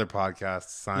whole nother podcast.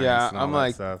 Science. Yeah, and all I'm that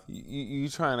like, stuff. You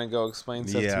trying to go explain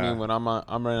stuff to me when I'm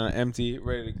running on empty,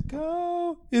 ready to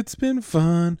go. It's been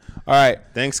fun. All right,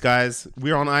 thanks, guys.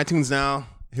 We're on iTunes now.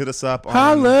 Hit us up on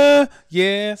Holla,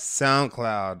 yeah,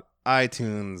 SoundCloud,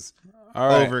 iTunes, all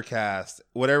right. Overcast,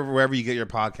 wherever you get your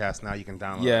podcast now, you can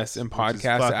download. Yes, and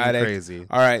Podcast Addict. Crazy.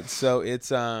 All right, so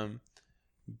it's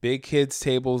Big Kids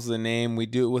Table's the name. We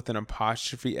do it with an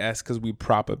apostrophe S because we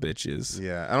proper bitches.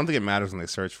 Yeah, I don't think it matters when they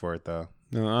search for it though.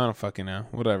 No, I don't fucking know.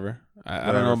 Whatever.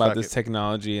 I don't know about this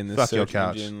technology and this search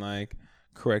engine like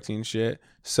correcting shit.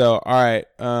 So all right,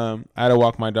 I had to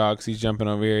walk my dog because he's jumping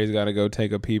over here. He's got to go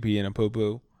take a pee pee and a poo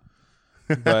poo.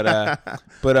 But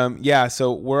yeah.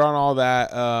 So we're on all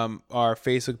that. Our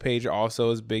Facebook page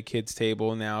also is Big Kids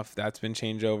Table now. If that's been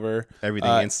changed over, everything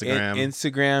Instagram.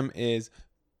 Instagram is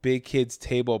Big Kids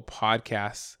Table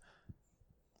Podcast.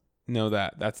 Know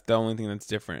that's the only thing that's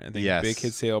different. I think Big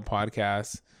Kids Table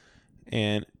Podcast,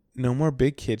 and no more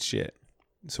big kid shit.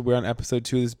 So we're on episode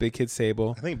 2 of this Big Kids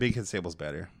Table. I think Big Kids Table's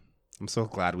better. I'm so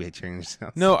glad we changed.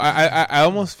 No, I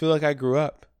almost feel like I grew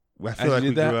up. I feel like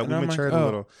we grew up. We matured a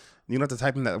little. You don't have to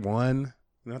type in that 1. You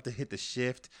don't have to hit the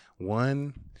shift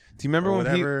 1. Do you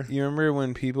remember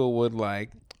when people would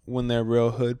like, when they're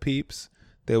real hood peeps,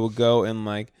 they would go and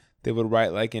like, they would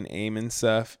write like an aim and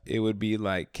stuff. It would be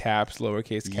like caps,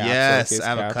 lowercase caps. Yes, I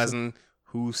have a cousin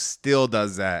who still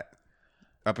does that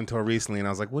up until recently, and I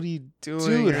was like, "What are you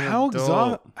doing, dude? How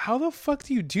the fuck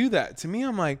do you do that?" To me,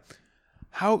 I'm like,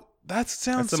 how that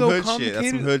sounds so complicated. That's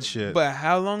some hood shit. But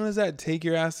how long does that take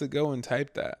your ass to go and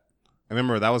type that? I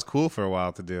remember that was cool for a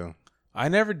while to do. I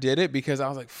never did it because I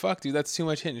was like, "Fuck, dude, that's too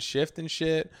much hitting shift and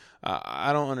shit."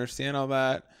 I don't understand all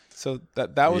that. So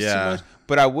that was too much.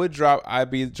 But I would drop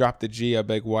the G. I'd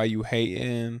be like, why you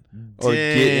hating or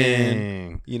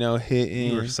getting,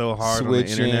 hitting. You were so hard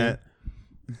switching, on the internet.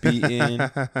 Beating,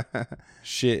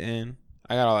 shitting.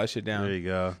 I got all that shit down. There you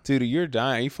go. Dude, you're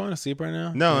dying. Are you falling asleep right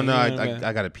now? No,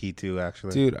 I got to pee too,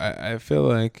 actually. Dude, I feel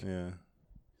like. Yeah.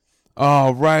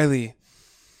 Oh, Riley.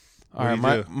 All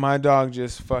right, my dog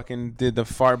just fucking did the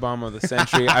fart bomb of the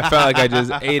century. I felt like I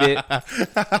just ate it. All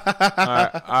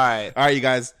right, you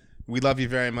guys. We love you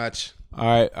very much.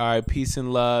 All right. Peace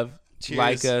and love. Cheers.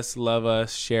 Like us, love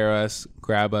us, share us,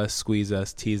 grab us, squeeze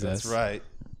us, tease us. That's right.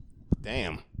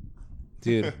 Damn.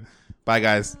 Dude. Bye,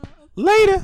 guys. Later.